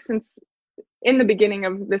feel like since in the beginning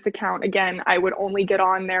of this account, again, I would only get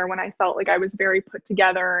on there when I felt like I was very put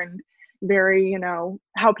together and very,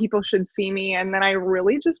 how people should see me. And then I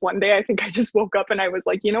really just one day, I think I just woke up and I was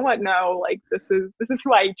like, you know what? No, like this is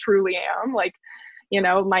who I truly am. Like,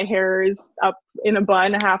 my hair is up in a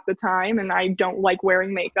bun half the time and I don't like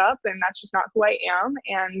wearing makeup, and that's just not who I am.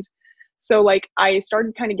 And so like I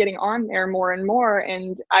started kind of getting on there more and more,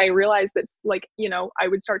 and I realized that like, I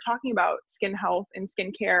would start talking about skin health and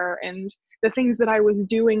skincare and the things that I was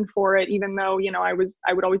doing for it, even though, I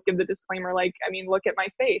would always give the disclaimer, like, I mean, look at my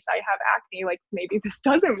face, I have acne, like maybe this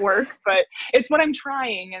doesn't work, but it's what I'm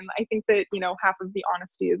trying. And I think that, half of the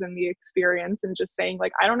honesty is in the experience and just saying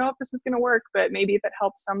like, I don't know if this is going to work, but maybe if it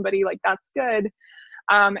helps somebody, like that's good.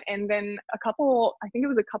 And then I think it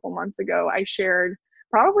was a couple months ago, I shared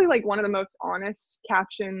probably like one of the most honest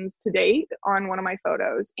captions to date on one of my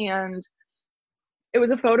photos. And it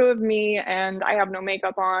was a photo of me and I have no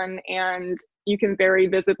makeup on, and you can very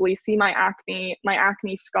visibly see my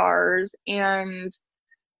acne scars. And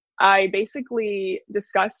I basically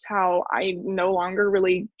discussed how I no longer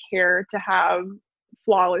really care to have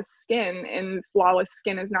flawless skin, and flawless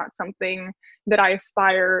skin is not something that I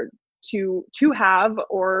aspire to have,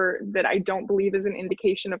 or that I don't believe is an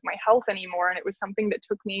indication of my health anymore. And it was something that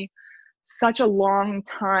took me such a long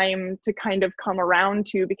time to kind of come around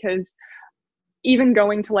to, because even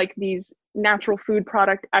going to like these natural food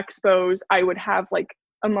product expos, I would have like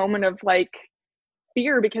a moment of like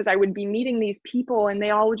fear, because I would be meeting these people and they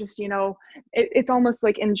all just, it's almost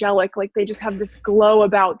like angelic, like they just have this glow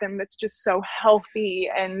about them that's just so healthy.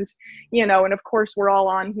 And, and of course we're all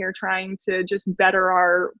on here trying to just better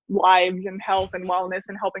our lives and health and wellness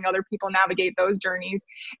and helping other people navigate those journeys.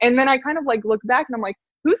 And then I kind of like look back and I'm like,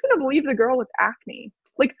 who's going to believe the girl with acne?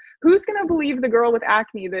 Like, who's going to believe the girl with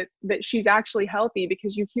acne that she's actually healthy?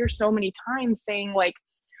 Because you hear so many times saying like,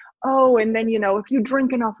 oh, and then, if you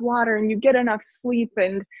drink enough water and you get enough sleep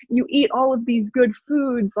and you eat all of these good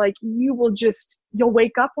foods, like you'll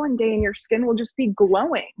wake up one day and your skin will just be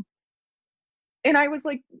glowing. And I was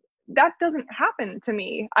like, that doesn't happen to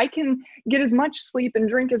me. I can get as much sleep and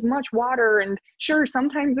drink as much water. And sure,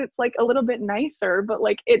 sometimes it's like a little bit nicer, but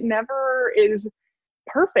like it never is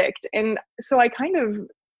perfect. And so I kind of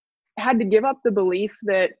had to give up the belief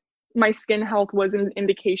that my skin health was an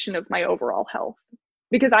indication of my overall health,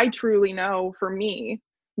 because I truly know for me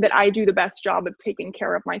that I do the best job of taking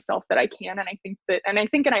care of myself that I can. And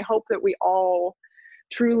I hope that we all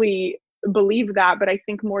truly believe that. But I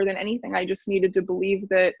think more than anything, I just needed to believe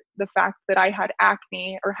that the fact that I had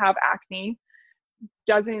acne or have acne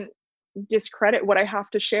doesn't discredit what I have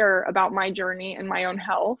to share about my journey and my own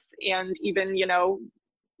health, and even,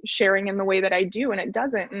 sharing in the way that I do, and it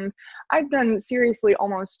doesn't. And I've done seriously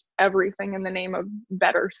almost everything in the name of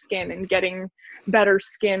better skin and getting better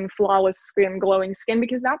skin, flawless skin, glowing skin,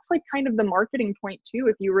 because that's like kind of the marketing point too.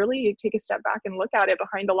 If you really take a step back and look at it,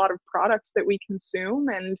 behind a lot of products that we consume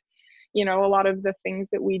and, a lot of the things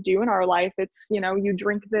that we do in our life, it's, you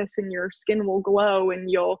drink this and your skin will glow, and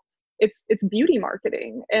it's beauty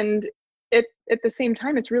marketing. And at the same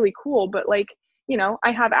time, it's really cool. But like,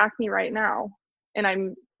 I have acne right now and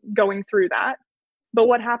I'm going through that. But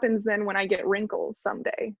what happens then when I get wrinkles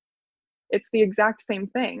someday? It's the exact same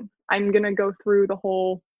thing. I'm going to go through the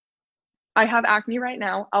whole, I have acne right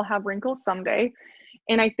now, I'll have wrinkles someday.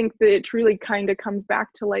 And I think that it truly kind of comes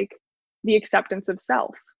back to like the acceptance of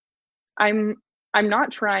self. I'm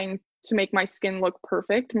not trying to make my skin look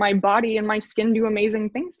perfect. My body and my skin do amazing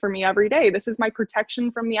things for me every day. This is my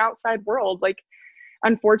protection from the outside world. Like,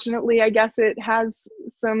 unfortunately, I guess it has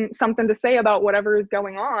something to say about whatever is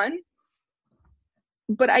going on.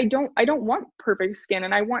 But I don't want perfect skin,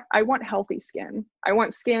 and I want healthy skin. I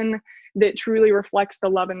want skin that truly reflects the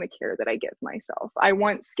love and the care that I give myself. I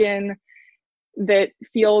want skin that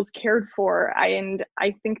feels cared for. And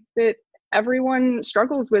I think that everyone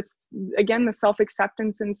struggles with again, the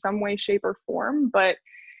self-acceptance in some way, shape, or form. But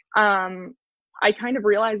I kind of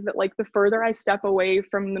realized that like the further I step away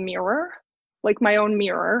from the mirror, like my own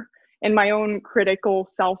mirror and my own critical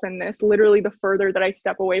self in this, literally the further that I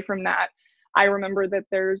step away from that, I remember that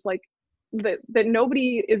there's like that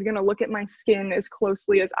nobody is going to look at my skin as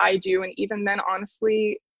closely as I do. And even then,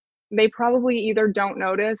 honestly, they probably either don't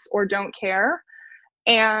notice or don't care.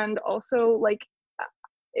 And also, like,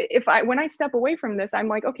 when I step away from this, I'm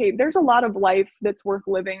like, okay, there's a lot of life that's worth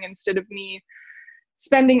living, instead of me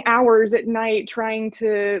spending hours at night trying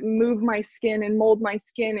to move my skin and mold my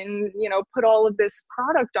skin and, you know, put all of this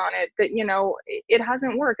product on it that, you know, it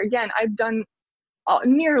hasn't worked. Again, I've done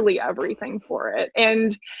nearly everything for it.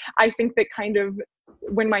 And I think that kind of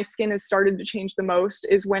when my skin has started to change the most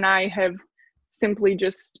is when I have simply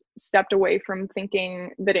just stepped away from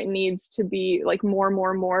thinking that it needs to be like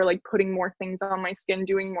more, like putting more things on my skin,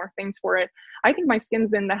 doing more things for it. I think my skin's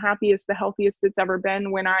been the happiest, the healthiest it's ever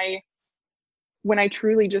been when I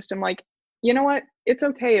truly just am like, you know what, it's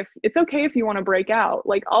okay if you want to break out.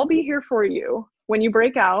 Like, I'll be here for you when you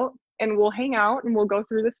break out, and we'll hang out and we'll go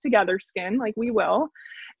through this together, skin, like we will.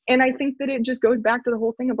 And I think that it just goes back to the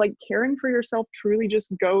whole thing of like caring for yourself truly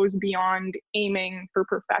just goes beyond aiming for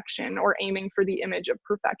perfection or aiming for the image of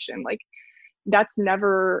perfection. Like that's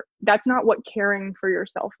not what caring for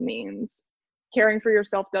yourself means. Caring for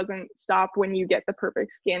yourself doesn't stop when you get the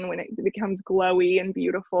perfect skin, when it becomes glowy and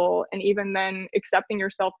beautiful. And even then, accepting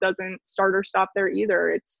yourself doesn't start or stop there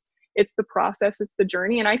either. It's the process, it's the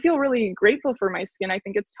journey. And I feel really grateful for my skin. I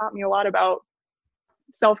think it's taught me a lot about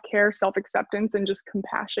self-care, self-acceptance, and just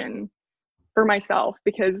compassion for myself,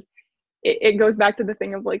 because it goes back to the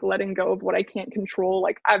thing of like letting go of what I can't control.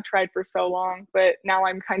 Like I've tried for so long, but now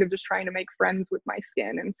I'm kind of just trying to make friends with my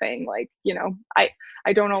skin and saying like, you know, I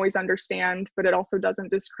don't always understand, but it also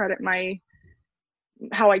doesn't discredit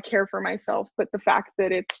how I care for myself. But the fact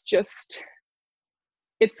that it's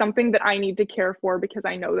something that I need to care for, because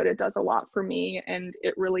I know that it does a lot for me, and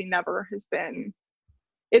it really never has been,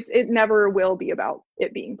 it never will be about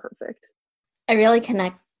it being perfect. I really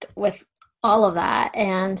connect with all of that.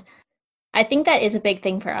 And I think that is a big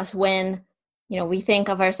thing for us when, you know, we think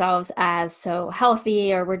of ourselves as so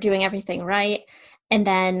healthy or we're doing everything right, and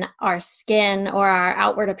then our skin or our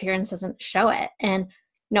outward appearance doesn't show it. And,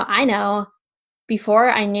 you know, I know before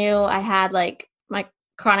I knew I had like my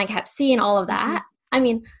chronic hep C and all of that, mm-hmm. I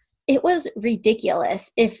mean, it was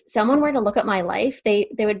ridiculous. If someone were to look at my life, they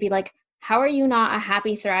would be like, how are you not a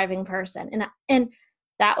happy, thriving person? And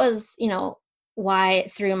that was, you know, why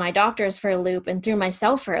it threw my doctors for a loop and threw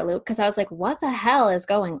myself for a loop, because I was like, what the hell is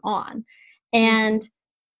going on? And,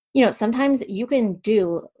 you know, sometimes you can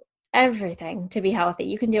do everything to be healthy.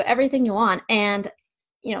 You can do everything you want. And,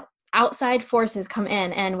 you know, outside forces come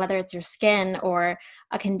in, and whether it's your skin or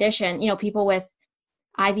a condition, you know, people with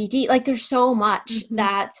IBD, like there's so much mm-hmm.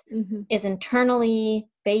 that mm-hmm. is internally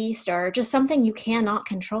based or just something you cannot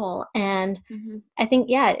control. And mm-hmm. I think,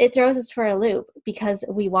 yeah, it throws us for a loop because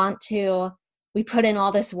we put in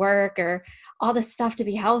all this work or all this stuff to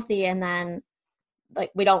be healthy, and then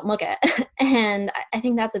like we don't look at it. And I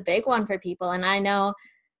think that's a big one for people. And I know,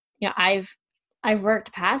 you know, I've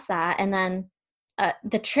worked past that. And then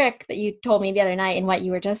the trick that you told me the other night and what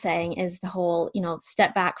you were just saying is the whole, you know,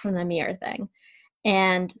 step back from the mirror thing.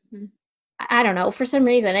 And mm-hmm. I don't know, for some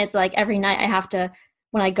reason, it's like every night I have to,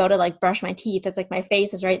 when I go to like brush my teeth, it's like my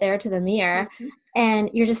face is right there to the mirror mm-hmm. and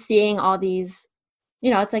you're just seeing all these,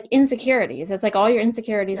 you know, it's like insecurities. It's like all your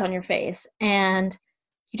insecurities on your face, and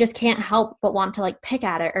you just can't help but want to like pick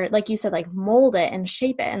at it, or like you said, like mold it and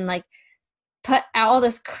shape it and like put all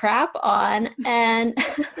this crap on. And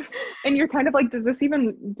and you're kind of like, does this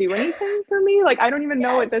even do anything for me? Like, I don't even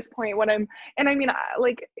know at this point what and I mean,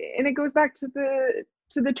 like, and it goes back to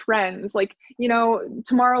the trends. Like, you know,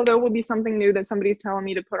 tomorrow there will be something new that somebody's telling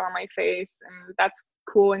me to put on my face, and that's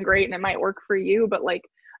cool and great, and it might work for you, but like,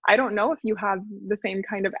 I don't know if you have the same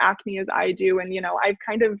kind of acne as I do. And, you know, I've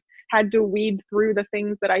kind of had to weed through the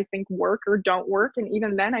things that I think work or don't work. And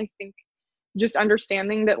even then, I think just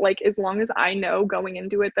understanding that, like, as long as I know going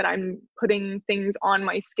into it that I'm putting things on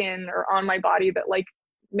my skin or on my body that like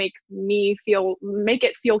make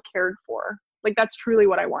it feel cared for. Like, that's truly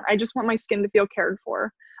what I want. I just want my skin to feel cared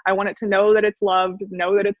for. I want it to know that it's loved,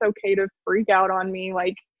 know that it's okay to freak out on me.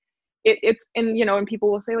 Like, it's, and, you know, and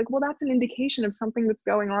people will say like, well, that's an indication of something that's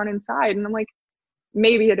going on inside. And I'm like,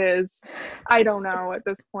 maybe it is. I don't know at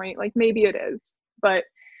this point. Like, maybe it is, but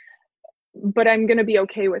I'm going to be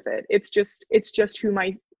okay with it. It's just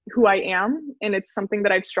who I am. And it's something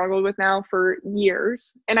that I've struggled with now for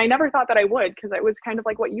years. And I never thought that I would, because I was kind of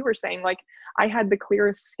like what you were saying, like I had the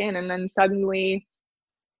clearest skin, and then suddenly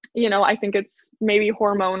I think it's maybe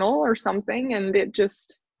hormonal or something, and it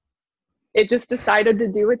just decided to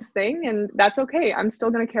do its thing, and that's okay. I'm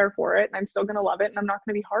still going to care for it, and I'm still going to love it, and I'm not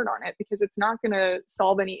going to be hard on it, because it's not going to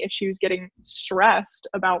solve any issues getting stressed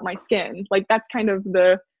about my skin. Like, that's kind of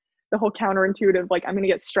the whole counterintuitive, like, I'm going to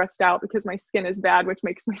get stressed out because my skin is bad, which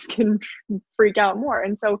makes my skin freak out more.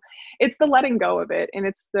 And so it's the letting go of it, and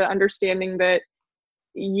it's the understanding that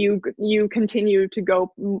you continue to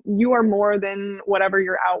go, you are more than whatever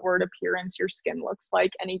your outward appearance, your skin looks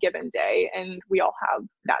like any given day. And we all have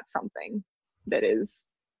that something that is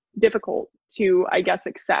difficult to, I guess,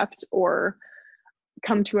 accept or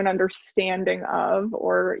come to an understanding of,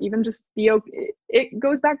 or even just be okay. It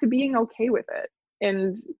goes back to being okay with it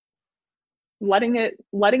and letting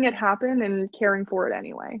it happen and caring for it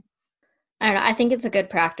anyway. I don't know. I think it's a good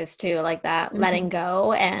practice too, like that, letting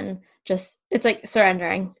go, and just, it's like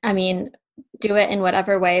surrendering. I mean, do it in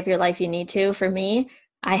whatever way of your life you need to. For me,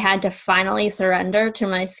 I had to finally surrender to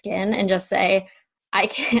my skin and just say, I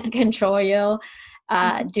can't control you.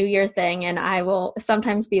 Do your thing, and I will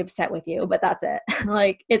sometimes be upset with you, but that's it.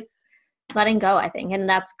 Like, it's letting go, I think, and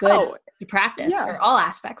that's good to practice for all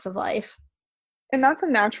aspects of life. And that's a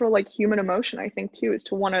natural, like, human emotion, I think, too, is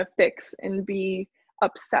to want to fix and be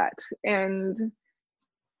upset. And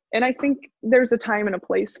I think there's a time and a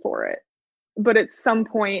place for it. But at some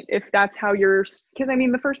point, if that's how because I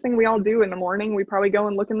mean, the first thing we all do in the morning, we probably go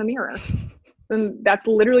and look in the mirror. And that's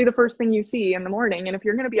literally the first thing you see in the morning. And if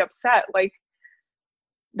you're going to be upset, like,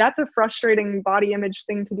 that's a frustrating body image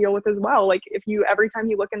thing to deal with as well. Like, if every time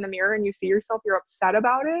you look in the mirror and you see yourself, you're upset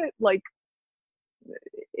about it, like,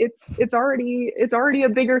 it's already a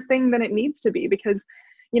bigger thing than it needs to be, because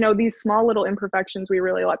these small little imperfections, we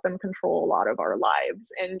really let them control a lot of our lives.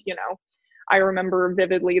 And I remember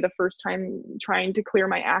vividly the first time trying to clear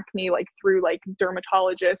my acne, like, through like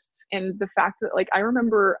dermatologists, and the fact that, like, I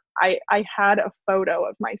remember I had a photo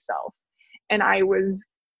of myself and I was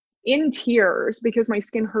in tears because my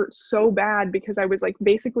skin hurt so bad, because I was like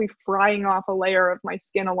basically frying off a layer of my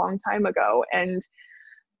skin a long time ago. And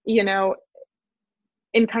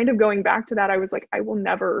and kind of going back to that, I was like, I will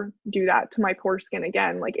never do that to my poor skin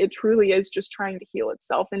again. Like, it truly is just trying to heal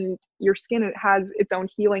itself, and your skin, it has its own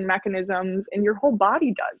healing mechanisms, and your whole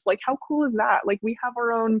body does. Like, how cool is that? Like, we have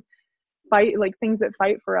our own fight, like, things that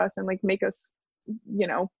fight for us and like make us,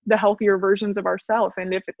 the healthier versions of ourselves.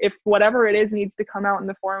 And if whatever it is needs to come out in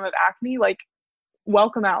the form of acne, like,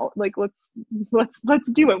 welcome out. Like, let's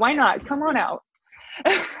do it. Why not? Come on out.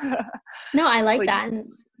 No, I like that. And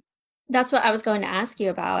that's what I was going to ask you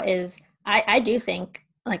about, is I do think,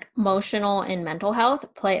 like, emotional and mental health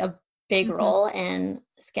play a big role in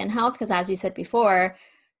skin health, because as you said before,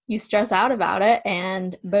 you stress out about it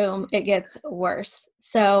and boom, it gets worse.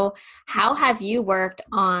 So how have you worked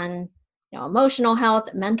on, emotional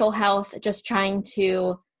health, mental health, just trying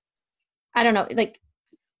to, I don't know, like,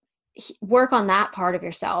 work on that part of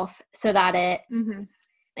yourself so that it,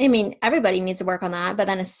 I mean, everybody needs to work on that, but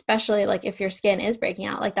then especially, like, if your skin is breaking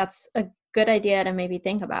out, like, that's a good idea to maybe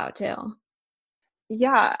think about too.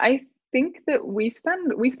 Yeah, I think that we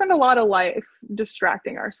spend a lot of life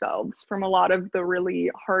distracting ourselves from a lot of the really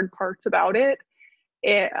hard parts about it.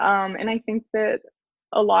 And I think that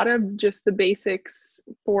a lot of just the basics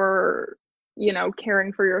for,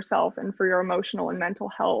 caring for yourself and for your emotional and mental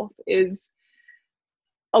health is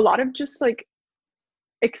a lot of just, like,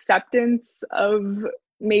 acceptance of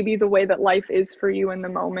maybe the way that life is for you in the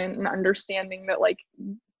moment, and understanding that, like,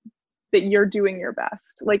 that you're doing your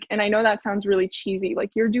best. Like, and I know that sounds really cheesy,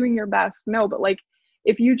 like, you're doing your best. No, but, like,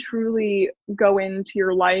 if you truly go into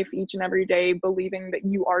your life each and every day believing that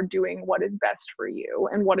you are doing what is best for you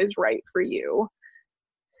and what is right for you,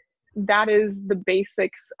 that is the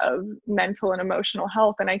basics of mental and emotional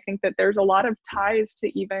health. And I think that there's a lot of ties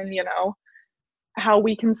to even, how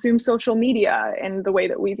we consume social media and the way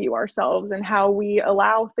that we view ourselves, and how we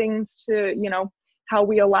allow things to, how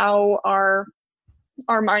we allow our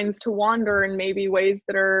minds to wander in maybe ways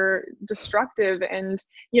that are destructive. And,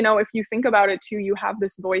 if you think about it too, you have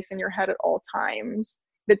this voice in your head at all times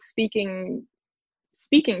that's speaking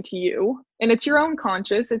to you, and it's your own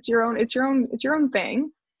conscious, it's your own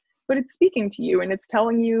thing, but it's speaking to you, and it's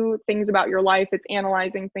telling you things about your life, it's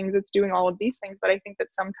analyzing things, it's doing all of these things. But I think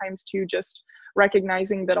that sometimes too, just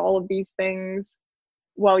recognizing that all of these things,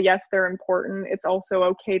 well, yes, they're important, it's also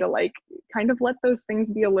okay to, like, kind of let those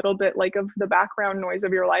things be a little bit like of the background noise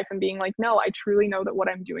of your life, and being like, no, I truly know that what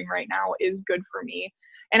I'm doing right now is good for me.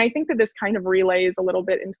 And I think that this kind of relays a little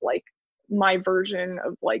bit into, like, my version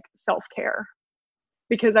of, like, self-care,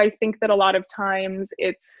 because I think that a lot of times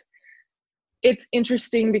it's it's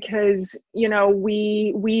interesting because, you know,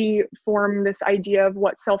 we form this idea of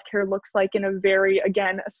what self-care looks like in a very,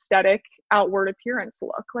 again, aesthetic outward appearance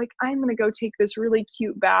look. Like, I'm going to go take this really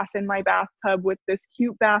cute bath in my bathtub with this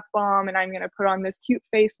cute bath bomb, and I'm going to put on this cute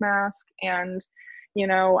face mask, and, you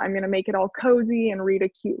know, I'm going to make it all cozy and read a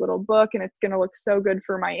cute little book, and it's going to look so good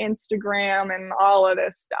for my Instagram and all of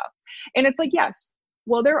this stuff. And it's like, yes,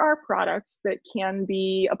 well, there are products that can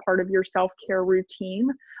be a part of your self-care routine.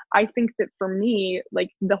 I think that for me, like,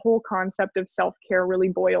 the whole concept of self-care really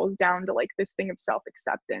boils down to like this thing of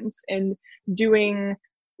self-acceptance and doing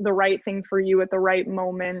the right thing for you at the right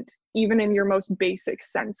moment, even in your most basic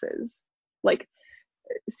senses. Like,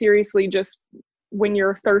 seriously, just when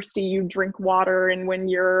you're thirsty, you drink water, and when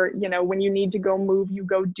you're, you know, when you need to go move, you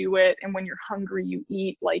go do it, and when you're hungry, you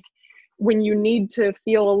eat. Like, when you need to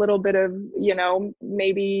feel a little bit of, you know,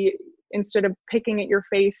 maybe instead of picking at your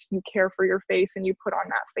face, you care for your face and you put on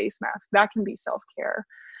that face mask. That can be self-care.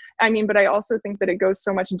 I mean, but I also think that it goes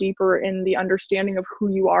so much deeper in the understanding of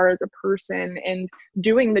who you are as a person and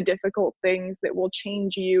doing the difficult things that will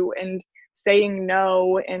change you, and saying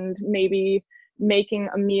no, and maybe making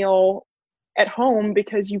a meal at home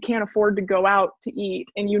because you can't afford to go out to eat,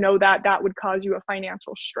 and you know that that would cause you a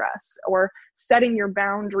financial stress, or setting your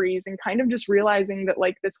boundaries and kind of just realizing that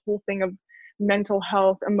like this whole thing of mental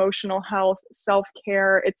health, emotional health,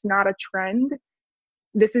 self-care, it's not a trend.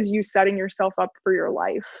 This is you setting yourself up for your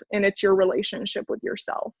life, and it's your relationship with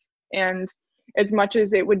yourself. And as much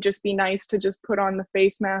as it would just be nice to just put on the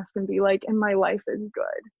face mask and be like, and my life is good,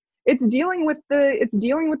 it's dealing with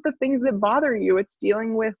the things that bother you. It's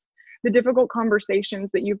dealing with the difficult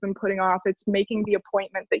conversations that you've been putting off. It's making the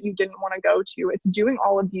appointment that you didn't want to go to. It's doing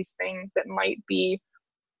all of these things that might be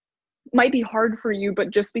hard for you, but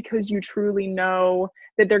just because you truly know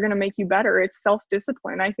that they're going to make you better. It's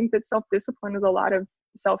self-discipline. I think that self-discipline is a lot of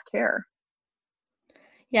self-care.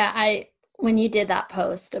 Yeah, when you did that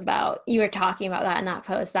post you were talking about that in that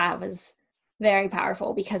post, that was very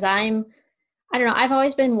powerful, because I don't know, I've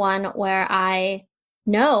always been one where I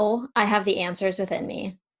know I have the answers within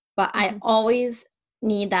me, but I always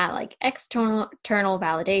need that like external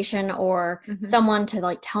validation, or someone to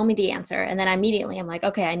like tell me the answer. And then immediately I'm like,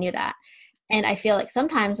 okay, I knew that. And I feel like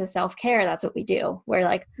sometimes with self-care, that's what we do. We're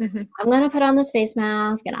like, I'm going to put on this face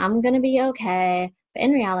mask and I'm going to be okay. But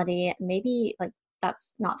in reality, maybe like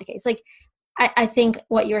that's not the case. Like, I think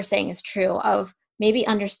what you're saying is true of maybe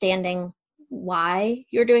understanding why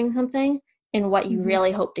you're doing something and what you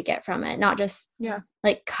really hope to get from it. Not just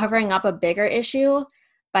like covering up a bigger issue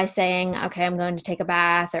by saying, okay, I'm going to take a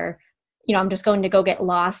bath, or, you know, I'm just going to go get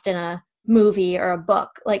lost in a movie or a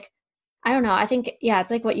book. Like, I don't know. I think, yeah,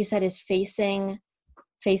 it's like what you said, is facing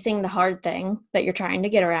the hard thing that you're trying to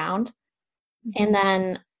get around. And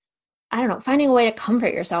then, I don't know, finding a way to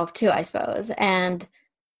comfort yourself too, I suppose. And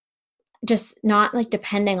just not like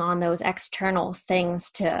depending on those external things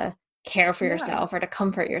to care for yourself or to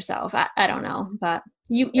comfort yourself. I don't know, but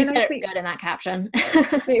you said it good in that caption.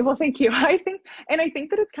 Okay, well, thank you. I think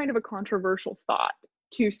that it's kind of a controversial thought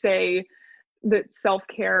to say that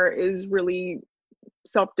self-care is really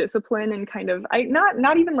self-discipline, and kind of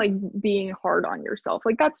not even like being hard on yourself.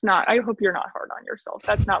 Like, that's not, I hope you're not hard on yourself.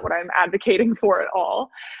 That's not what I'm advocating for at all.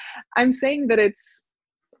 I'm saying that it's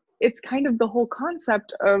kind of the whole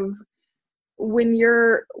concept of when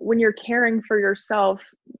you're caring for yourself,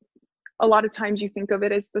 a lot of times you think of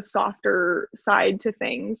it as the softer side to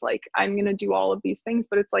things. Like, I'm going to do all of these things,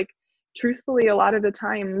 but it's like, truthfully, a lot of the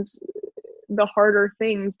times the harder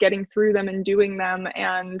things, getting through them and doing them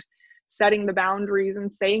and setting the boundaries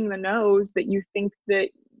and saying the no's that you think that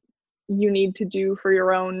you need to do for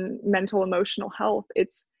your own mental, emotional health.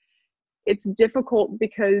 It's difficult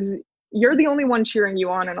because you're the only one cheering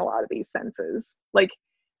you on in a lot of these senses. Like,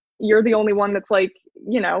 you're the only one that's like,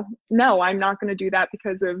 you know, no, I'm not going to do that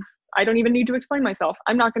because of, I don't even need to explain myself.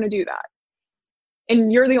 I'm not going to do that.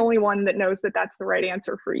 And you're the only one that knows that that's the right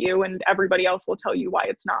answer for you, and everybody else will tell you why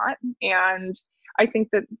it's not. And I think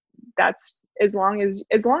that that's, as long as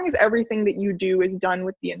everything that you do is done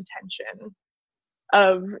with the intention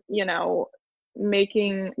of, you know,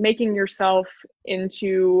 making yourself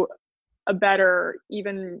into a better,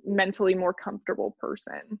 even mentally more comfortable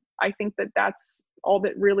person. I think that that's all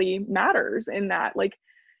that really matters in that. Like,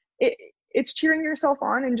 it's cheering yourself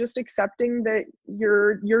on and just accepting that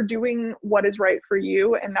you're doing what is right for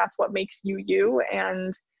you, and that's what makes you you,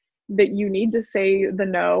 and that you need to say the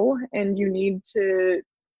no, and you need to,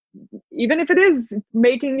 even if it is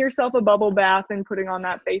making yourself a bubble bath and putting on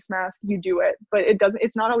that face mask, you do it. But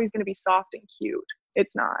it's not always going to be soft and cute.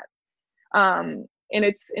 It's not. And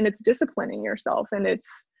it's disciplining yourself, and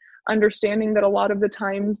it's understanding that a lot of the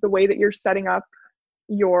times the way that you're setting up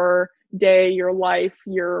your day, your life,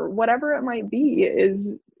 your whatever it might be,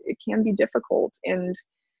 is it can be difficult. And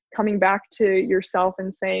coming back to yourself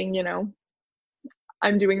and saying, you know,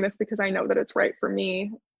 I'm doing this because I know that it's right for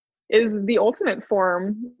me, is the ultimate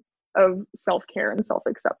form of self-care and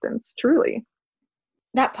self-acceptance, truly.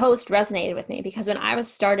 That post resonated with me because when I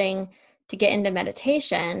was starting to get into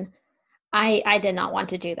meditation, I did not want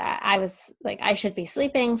to do that. I was like, I should be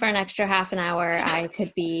sleeping for an extra half an hour. I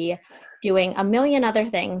could be doing a million other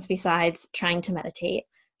things besides trying to meditate.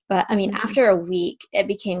 But I mean, after a week, it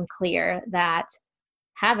became clear that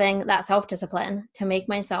having that self-discipline to make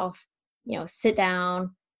myself, you know, sit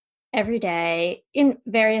down every day in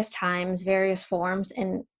various times, various forms,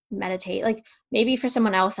 and meditate. Like maybe for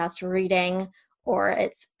someone else that's reading, or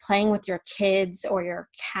it's playing with your kids or your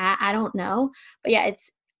cat. I don't know. But yeah,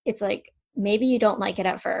 it's like maybe you don't like it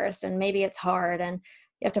at first and maybe it's hard and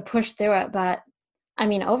you have to push through it. But I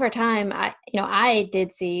mean, over time, I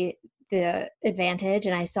did see the advantage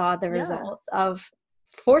and I saw the results of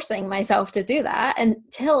forcing myself to do that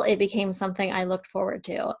until it became something I looked forward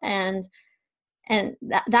to. And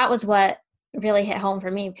that was what really hit home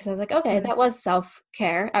for me, because I was like, okay, that was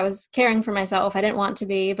self-care. I was caring for myself. I didn't want to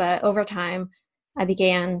be, but over time I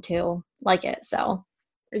began to like it. So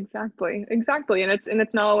exactly. And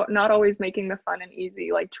it's not always making the fun and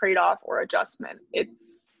easy like trade-off or adjustment.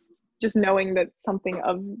 It's just knowing that something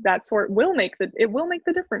of that sort will make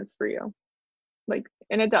the difference for you. Like,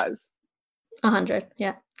 and it does. 100.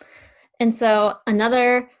 Yeah. And so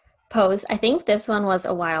another post, I think this one was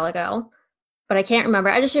a while ago, but I can't remember.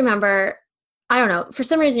 I just remember, I don't know, for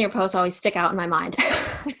some reason your posts always stick out in my mind.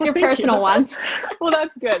 Your personal ones. Well,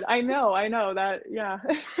 that's good. I know that. Yeah.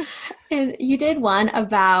 And you did one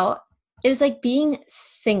about, it was like being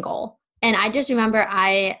single. And I just remember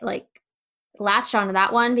I like latched onto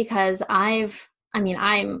that one because I'm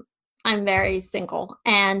very single,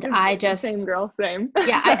 and I just same girl, same.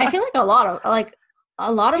 Yeah, I feel like a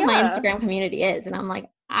lot of my Instagram community is, and I'm like,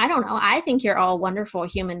 I don't know. I think you're all wonderful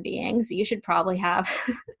human beings. You should probably have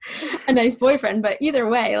a nice boyfriend. But either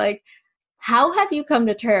way, like, how have you come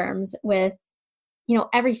to terms with, you know,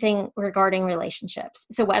 everything regarding relationships?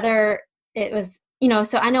 So whether it was, you know,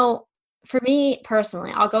 so I know for me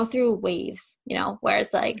personally, I'll go through waves, you know, where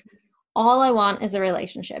it's like, all I want is a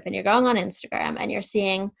relationship. And you're going on Instagram and you're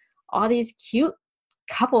seeing all these cute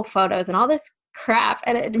couple photos and all this crap,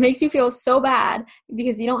 and it makes you feel so bad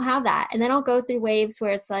because you don't have that. And then I'll go through waves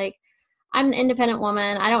where it's like, I'm an independent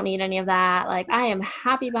woman, I don't need any of that, like I am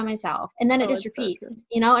happy by myself. And then it just repeats,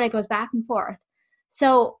 you know, and it goes back and forth.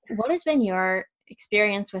 So what has been your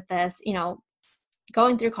experience with this, you know,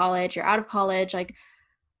 going through college, you're out of college, like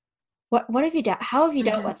what have you done? How have you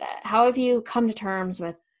dealt with it? How have you come to terms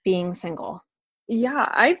with being single? Yeah,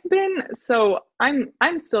 I'm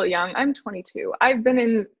still young. I'm 22. I've been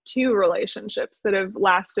in 2 relationships that have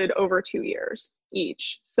lasted over 2 years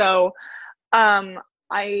each. So,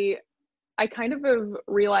 I kind of have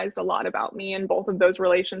realized a lot about me in both of those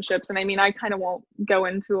relationships. And I mean, I kind of won't go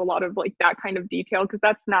into a lot of like that kind of detail because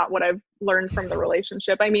that's not what I've learned from the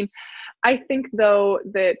relationship. I mean, I think though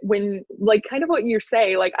that when like kind of what you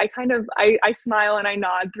say, like I smile and I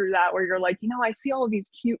nod through that where you're like, you know, I see all of these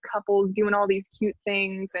cute couples doing all these cute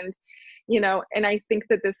things, and, you know, and I think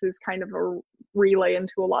that this is kind of a relay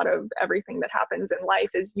into a lot of everything that happens in life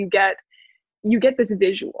is you get this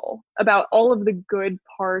visual about all of the good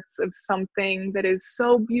parts of something that is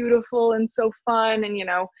so beautiful and so fun. And, you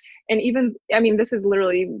know, and even, I mean, this is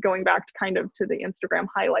literally going back to kind of to the Instagram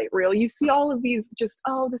highlight reel. You see all of these just,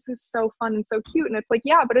 oh, this is so fun and so cute. And it's like,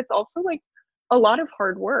 yeah, but it's also like a lot of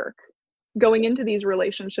hard work going into these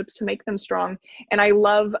relationships to make them strong. And I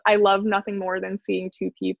love nothing more than seeing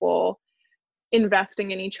 2 people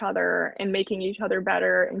investing in each other and making each other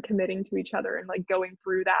better and committing to each other and like going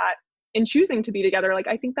through that and choosing to be together. Like,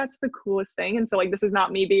 I think that's the coolest thing. And so like, this is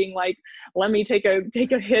not me being like, let me take a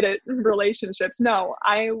hit at relationships. No,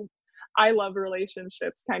 I love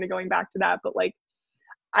relationships, kind of going back to that. But like,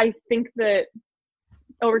 I think that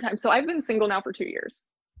over time, so I've been single now for 2 years.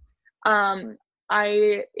 In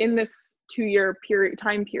this 2-year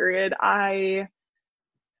time period, I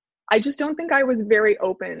just don't think I was very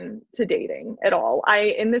open to dating at all.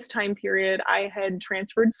 In this time period, I had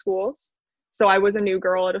transferred schools. So I was a new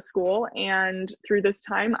girl at a school, and through this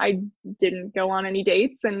time I didn't go on any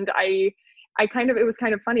dates. And it was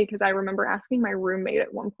kind of funny because I remember asking my roommate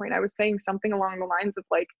at one point, I was saying something along the lines of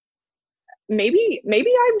like, maybe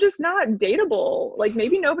I'm just not dateable. Like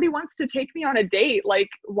maybe nobody wants to take me on a date. Like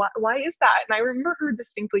why is that? And I remember her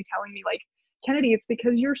distinctly telling me like, Kennedy, it's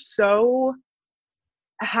because you're so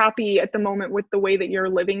happy at the moment with the way that you're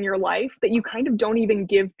living your life, that you kind of don't even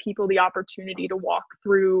give people the opportunity to walk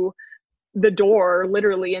through the door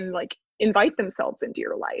literally and like invite themselves into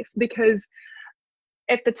your life. Because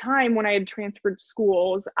at the time when I had transferred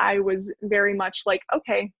schools, I was very much like,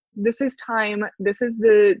 okay, this is time. This is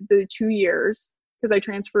the 2 years, because I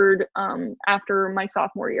transferred after my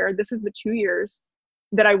sophomore year. This is the 2 years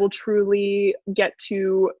that I will truly get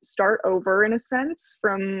to start over in a sense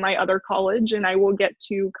from my other college, and I will get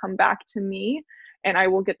to come back to me, and I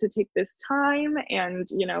will get to take this time and,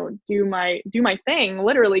 you know, do my thing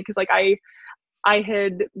literally. Cause like I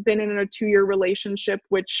had been in a 2-year relationship,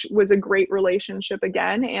 which was a great relationship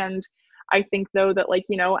again. And I think though that like,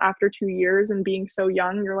 you know, after 2 years and being so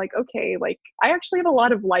young, you're like, okay, like I actually have a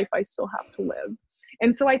lot of life I still have to live.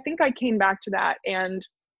 And so I think I came back to that. And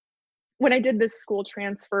when I did this school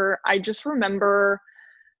transfer, I just remember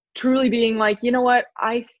truly being like, you know what,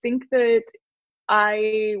 I think that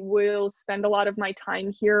I will spend a lot of my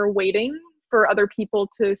time here waiting for other people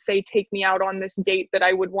to say, take me out on this date that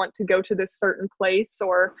I would want to go to this certain place,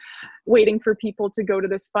 or waiting for people to go to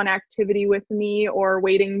this fun activity with me, or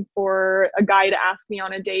waiting for a guy to ask me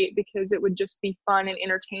on a date because it would just be fun and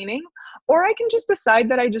entertaining. Or I can just decide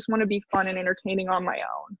that I just want to be fun and entertaining on my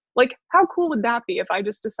own. Like, how cool would that be if I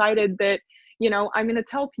just decided that, you know, I'm going to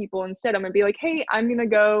tell people instead, I'm going to be like, hey, I'm going to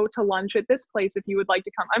go to lunch at this place if you would like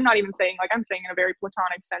to come. I'm not even saying like, I'm saying in a very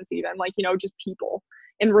platonic sense, even like, you know, just people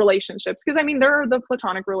in relationships. Because I mean, there are the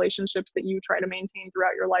platonic relationships that you try to maintain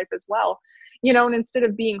throughout your life as well, you know, and instead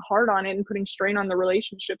of being hard on it and putting strain on the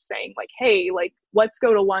relationship, saying like, hey, like, let's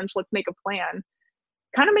go to lunch, let's make a plan,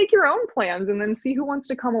 kind of make your own plans and then see who wants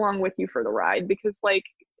to come along with you for the ride. Because like,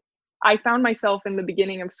 I found myself in the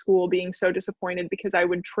beginning of school being so disappointed because I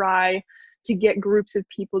would try to get groups of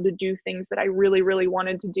people to do things that I really, really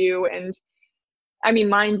wanted to do. And I mean,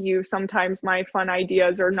 mind you, sometimes my fun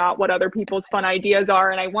ideas are not what other people's fun ideas are.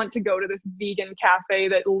 And I want to go to this vegan cafe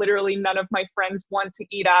that literally none of my friends want to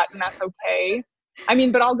eat at, and that's okay. I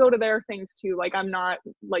mean, but I'll go to their things too. Like, I'm not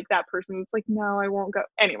like that person that's like, no, I won't go.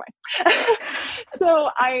 Anyway. So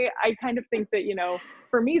I kind of think that, you know,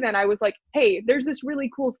 for me then I was like, hey, there's this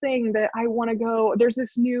really cool thing that I want to go. There's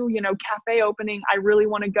this new, you know, cafe opening. I really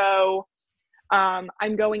want to go.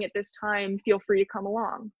 I'm going at this time. Feel free to come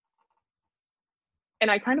along. And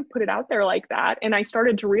I kind of put it out there like that. And I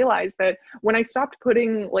started to realize that when I stopped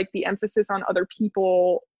putting like the emphasis on other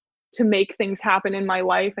people to make things happen in my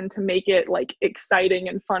life and to make it like exciting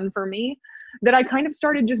and fun for me, that I kind of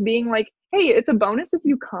started just being like, hey, it's a bonus if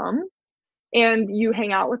you come and you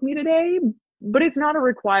hang out with me today, but it's not a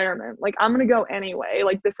requirement. Like, I'm going to go anyway.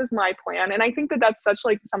 Like, this is my plan. And I think that that's such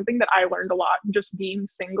like something that I learned a lot just being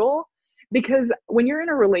single, because when you're in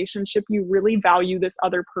a relationship, you really value this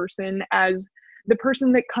other person as the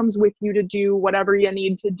person that comes with you to do whatever you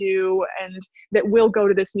need to do, and that will go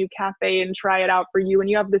to this new cafe and try it out for you. And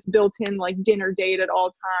you have this built-in like dinner date at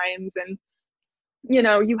all times. And, you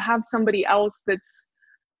know, you have somebody else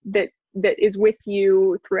that is with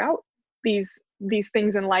you throughout these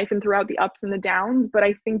things in life and throughout the ups and the downs. But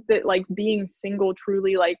I think that like being single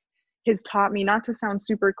truly like has taught me, not to sound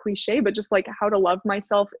super cliche, but just like how to love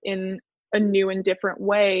myself in a new and different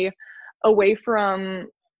way, away from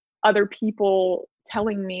other people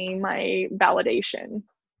telling me my validation.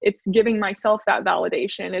 It's giving myself that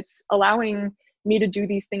validation. It's allowing me to do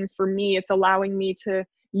these things for me. It's allowing me to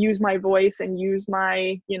use my voice and use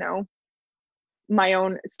my, you know, my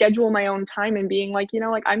own schedule, my own time, and being like, you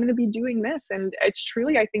know, like I'm going to be doing this. And it's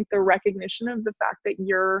truly, I think, the recognition of the fact that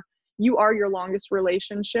you are your longest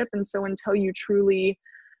relationship. And so until you truly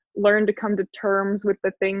learn to come to terms with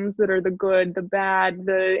the things that are the good, the bad,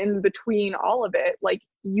 the in between, all of it, like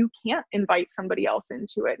you can't invite somebody else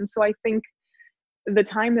into it. And so I think the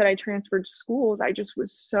time that I transferred schools, I just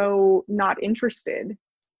was so not interested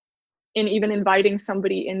in even inviting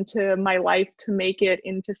somebody into my life to make it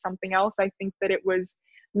into something else. I think that it was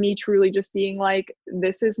me truly just being like,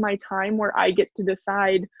 this is my time where I get to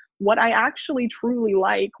decide what I actually truly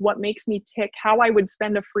like, what makes me tick, how I would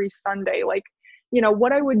spend a free Sunday, like, you know,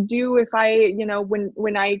 what I would do if I, you know,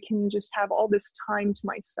 when I can just have all this time to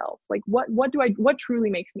myself, like what truly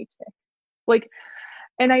makes me tick? Like,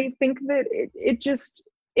 and I think that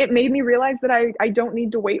it made me realize that I don't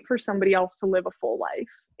need to wait for somebody else to live a full life.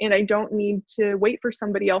 And I don't need to wait for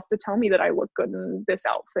somebody else to tell me that I look good in this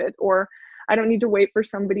outfit, or I don't need to wait for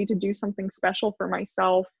somebody to do something special for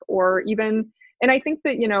myself, or even, and I think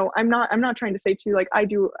that, you know, I'm not trying to say too, like I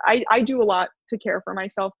do a lot to care for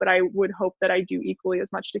myself, but I would hope that I do equally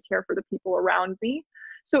as much to care for the people around me.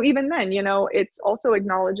 So even then, you know, it's also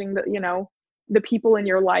acknowledging that, you know, the people in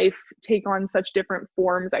your life take on such different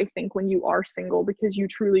forms, I think, when you are single, because you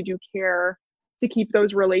truly do care to keep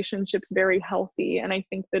those relationships very healthy. And I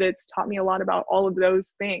think that it's taught me a lot about all of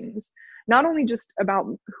those things, not only just about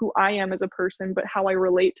who I am as a person, but how I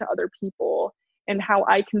relate to other people and how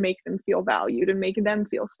I can make them feel valued and make them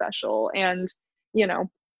feel special. And, you know,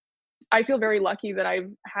 I feel very lucky that I've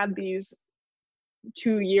had these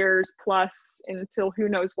 2 years plus until who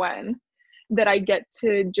knows when, that I get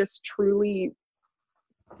to just truly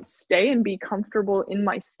stay and be comfortable in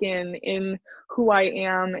my skin, in who I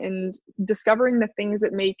am, and discovering the things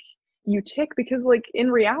that make you tick. Because like in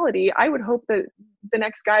reality, I would hope that the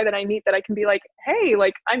next guy that I meet, that I can be like, hey,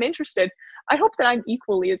 like I'm interested, I hope that I'm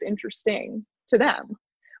equally as interesting to them.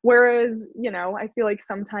 Whereas, you know, I feel like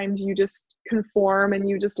sometimes you just conform and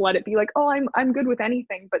you just let it be like, oh, I'm good with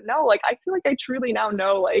anything. But no, like I feel like I truly now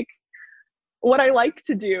know like what I like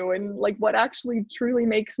to do and like what actually truly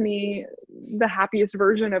makes me the happiest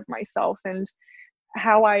version of myself, and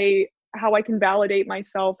how I can validate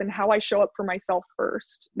myself and how I show up for myself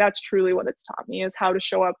first. That's truly what it's taught me, is how to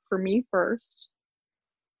show up for me first,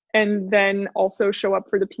 and then also show up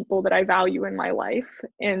for the people that I value in my life,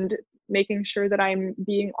 and making sure that I'm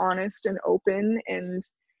being honest and open and,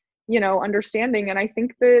 you know, understanding. And I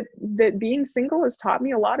think that being single has taught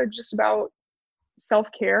me a lot of just about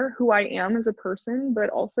self-care, who I am as a person, but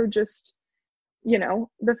also just, you know,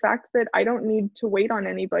 the fact that I don't need to wait on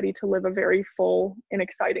anybody to live a very full and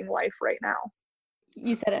exciting life right now.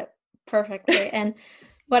 You said it perfectly. And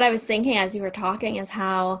what I was thinking as you were talking is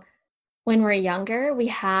how when we're younger, we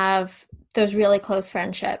have those really close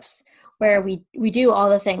friendships where we do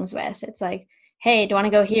all the things with. It's like, hey, do you want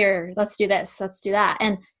to go here? Let's do this. Let's do that.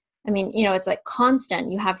 And I mean, you know, it's like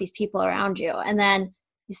constant. You have these people around you. And then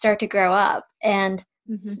you start to grow up and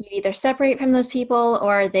you either separate from those people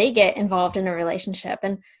or they get involved in a relationship.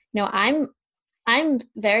 And, you know, I'm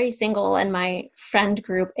very single in my friend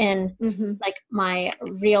group, in like my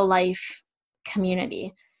real life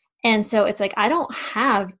community. And so it's like, I don't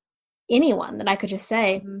have anyone that I could just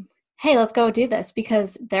say, hey, let's go do this,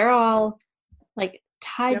 because they're all like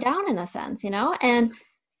tied down in a sense, you know? And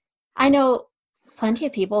I know plenty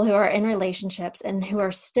of people who are in relationships and who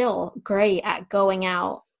are still great at going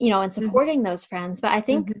out, you know, and supporting those friends. But I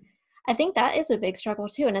think that is a big struggle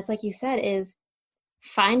too. And it's like you said, is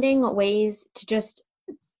finding ways to just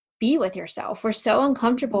be with yourself. We're so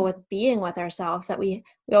uncomfortable with being with ourselves that we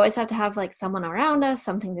always have to have like someone around us,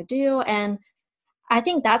 something to do. And I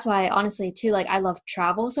think that's why, honestly, too, like I love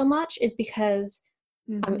travel so much, is because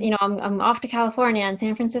you know, I'm off to California and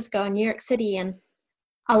San Francisco and New York City, and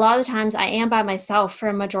a lot of the times I am by myself for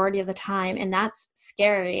a majority of the time, and that's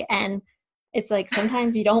scary. And it's like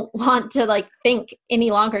sometimes you don't want to like think any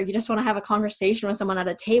longer. You just want to have a conversation with someone at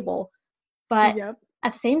a table. But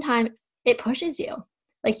at the same time, it pushes you.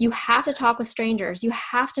 Like you have to talk with strangers. You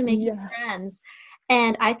have to make new friends.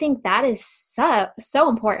 And I think that is so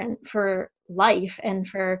important for life and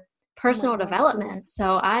for personal development.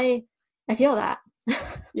 So I feel that.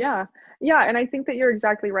 Yeah. And I think that you're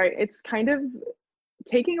exactly right. It's kind of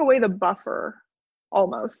taking away the buffer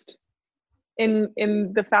almost, in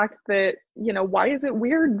the fact that, you know, why is it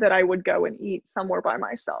weird that I would go and eat somewhere by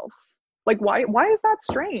myself? Like why is that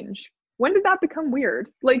strange? When did that become weird?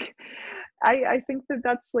 Like I think that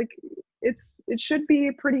that's like it should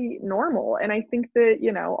be pretty normal. And I think that,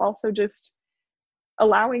 you know, also just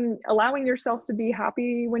allowing yourself to be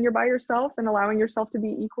happy when you're by yourself, and allowing yourself to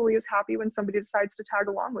be equally as happy when somebody decides to tag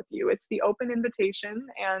along with you. It's the open invitation,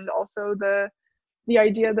 and also the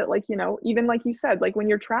idea that, like, you know, even like you said, like when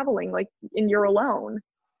you're traveling, like, and you're alone,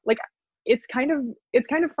 like it's kind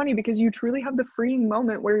of funny, because you truly have the freeing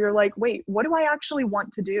moment where you're like, wait, what do I actually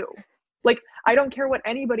want to do? Like, I don't care what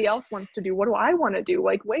anybody else wants to do. What do I want to do?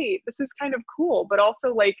 Like, wait, this is kind of cool. But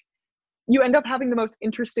also, like, you end up having the most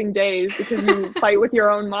interesting days because you fight with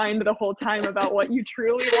your own mind the whole time about what you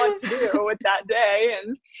truly want to do with that day.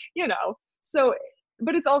 And, you know, so,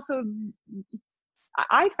 but it's also,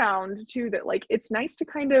 I found too that, like, it's nice to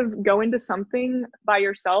kind of go into something by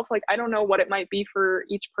yourself. Like, I don't know what it might be for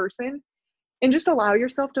each person, and just allow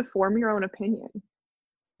yourself to form your own opinion.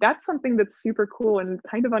 That's something that's super cool and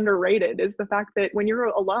kind of underrated, is the fact that when you're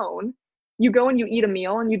alone, you go and you eat a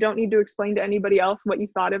meal and you don't need to explain to anybody else what you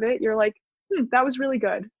thought of it. You're like, that was really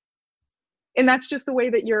good. And that's just the way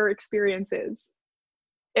that your experience is.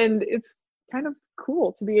 And it's kind of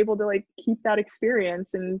cool to be able to, like, keep that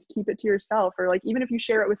experience and keep it to yourself. Or, like, even if you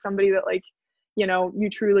share it with somebody that, like, you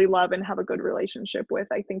truly love and have a good relationship with.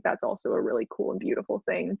 I think that's also a really cool and beautiful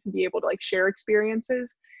thing, to be able to like share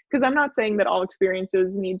experiences. Because I'm not saying that all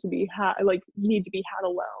experiences need to be had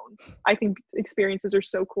alone. I think experiences are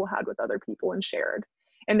so cool had with other people and shared.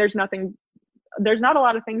 And there's not a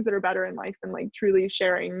lot of things that are better in life than like truly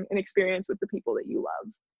sharing an experience with the people that you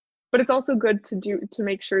love. But it's also good to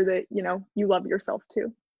make sure that, you love yourself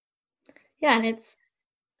too. Yeah. And it's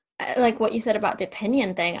like what you said about the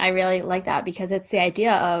opinion thing. I really like that, because it's the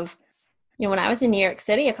idea of, when I was in New York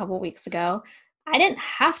City a couple of weeks ago, I didn't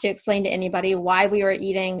have to explain to anybody why we were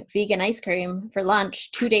eating vegan ice cream for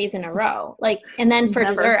lunch 2 days in a row. Like, and then for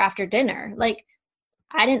dessert after dinner, like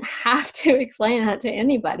I didn't have to explain that to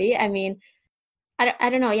anybody. I mean, I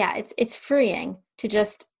don't know. Yeah. It's freeing to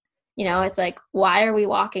just, it's like, why are we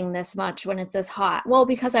walking this much when it's this hot? Well,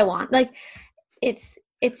 because I want, like, it's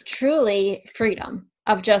truly freedom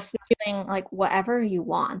of just doing like whatever you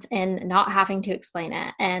want and not having to explain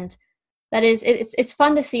it. And that is, it's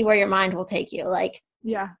fun to see where your mind will take you. Like,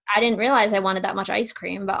 yeah, I didn't realize I wanted that much ice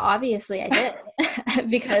cream, but obviously I did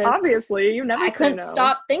because obviously you never I couldn't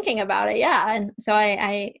stop thinking about it. Yeah. And so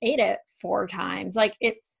I ate it 4 times. Like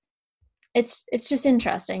it's just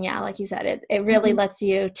interesting. Yeah. Like you said, it really lets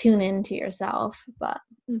you tune into yourself, but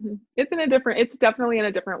it's definitely in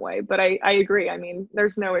a different way, but I agree. I mean,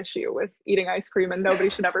 there's no issue with eating ice cream, and nobody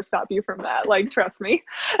should ever stop you from that. Like, trust me,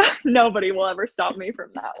 nobody will ever stop me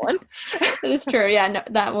from that one. It is true. Yeah. No,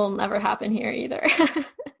 that will never happen here either. I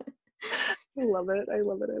love it.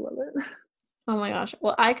 Oh my gosh.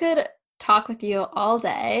 Well, I could talk with you all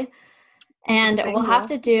day. And we'll have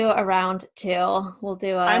to do a round 2. We'll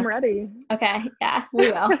do I'm ready. Okay. Yeah, we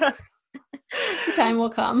will. The time will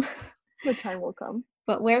come. The time will come.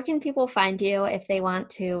 But where can people find you if they want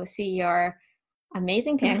to see your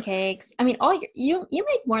amazing pancakes? I mean, you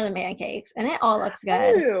make more than pancakes, and it all looks good.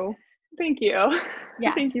 I do. Thank you.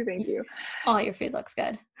 Yes. Thank you. All your food looks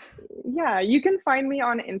good. Yeah, you can find me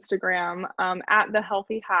on Instagram at The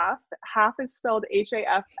Healthy Half. Half is spelled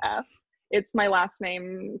HAFF. It's my last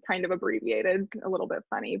name, kind of abbreviated, a little bit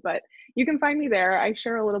funny, but you can find me there. I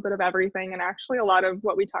share a little bit of everything, and actually a lot of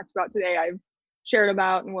what we talked about today I've shared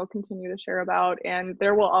about and will continue to share about, and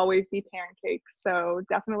there will always be pancakes, so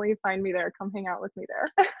definitely find me there. Come hang out with me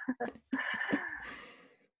there.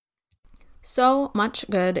 So much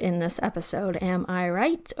good in this episode. Am I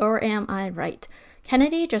right or am I right?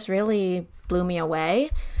 Kennedy just really blew me away,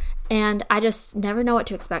 and I just never know what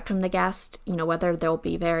to expect from the guest, whether they'll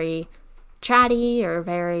be very chatty or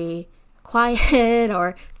very quiet,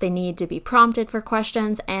 or if they need to be prompted for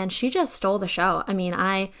questions. And she just stole the show. I mean,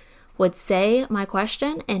 I would say my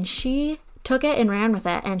question and she took it and ran with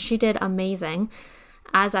it, and she did amazing.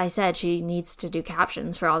 As I said, she needs to do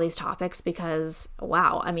captions for all these topics because,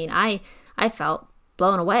 wow, I mean, I felt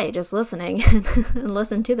blown away just listening and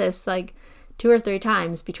listened to this like 2 or 3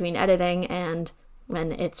 times between editing and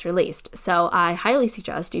when it's released. So I highly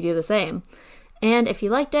suggest you do the same. And if you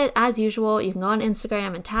liked it, as usual, you can go on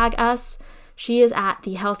Instagram and tag us. She is at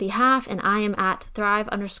The Healthy Half, and I am at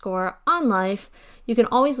Thrive_on_life. You can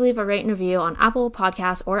always leave a rate and review on Apple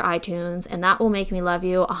Podcasts or iTunes, and that will make me love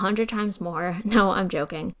you 100 times more. No, I'm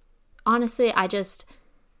joking. Honestly, I just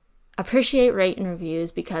appreciate rate and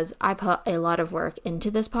reviews because I put a lot of work into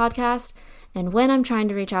this podcast. And when I'm trying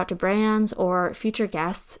to reach out to brands or future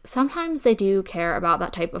guests, sometimes they do care about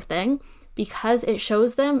that type of thing, because it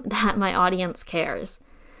shows them that my audience cares.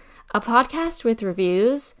 A podcast with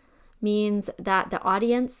reviews means that the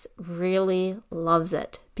audience really loves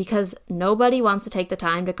it, because nobody wants to take the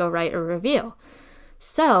time to go write a review.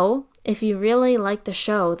 So if you really like the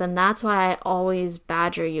show, then that's why I always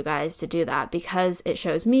badger you guys to do that, because it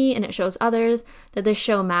shows me and it shows others that this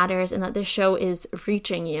show matters and that this show is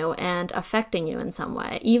reaching you and affecting you in some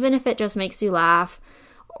way, even if it just makes you laugh.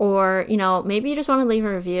 Or, maybe you just want to leave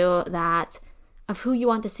a review of who you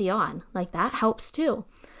want to see on. Like, that helps too.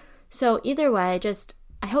 So either way,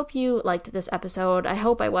 I hope you liked this episode. I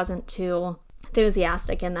hope I wasn't too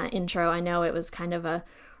enthusiastic in that intro. I know it was kind of a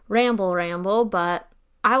ramble, but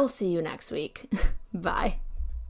I will see you next week. Bye.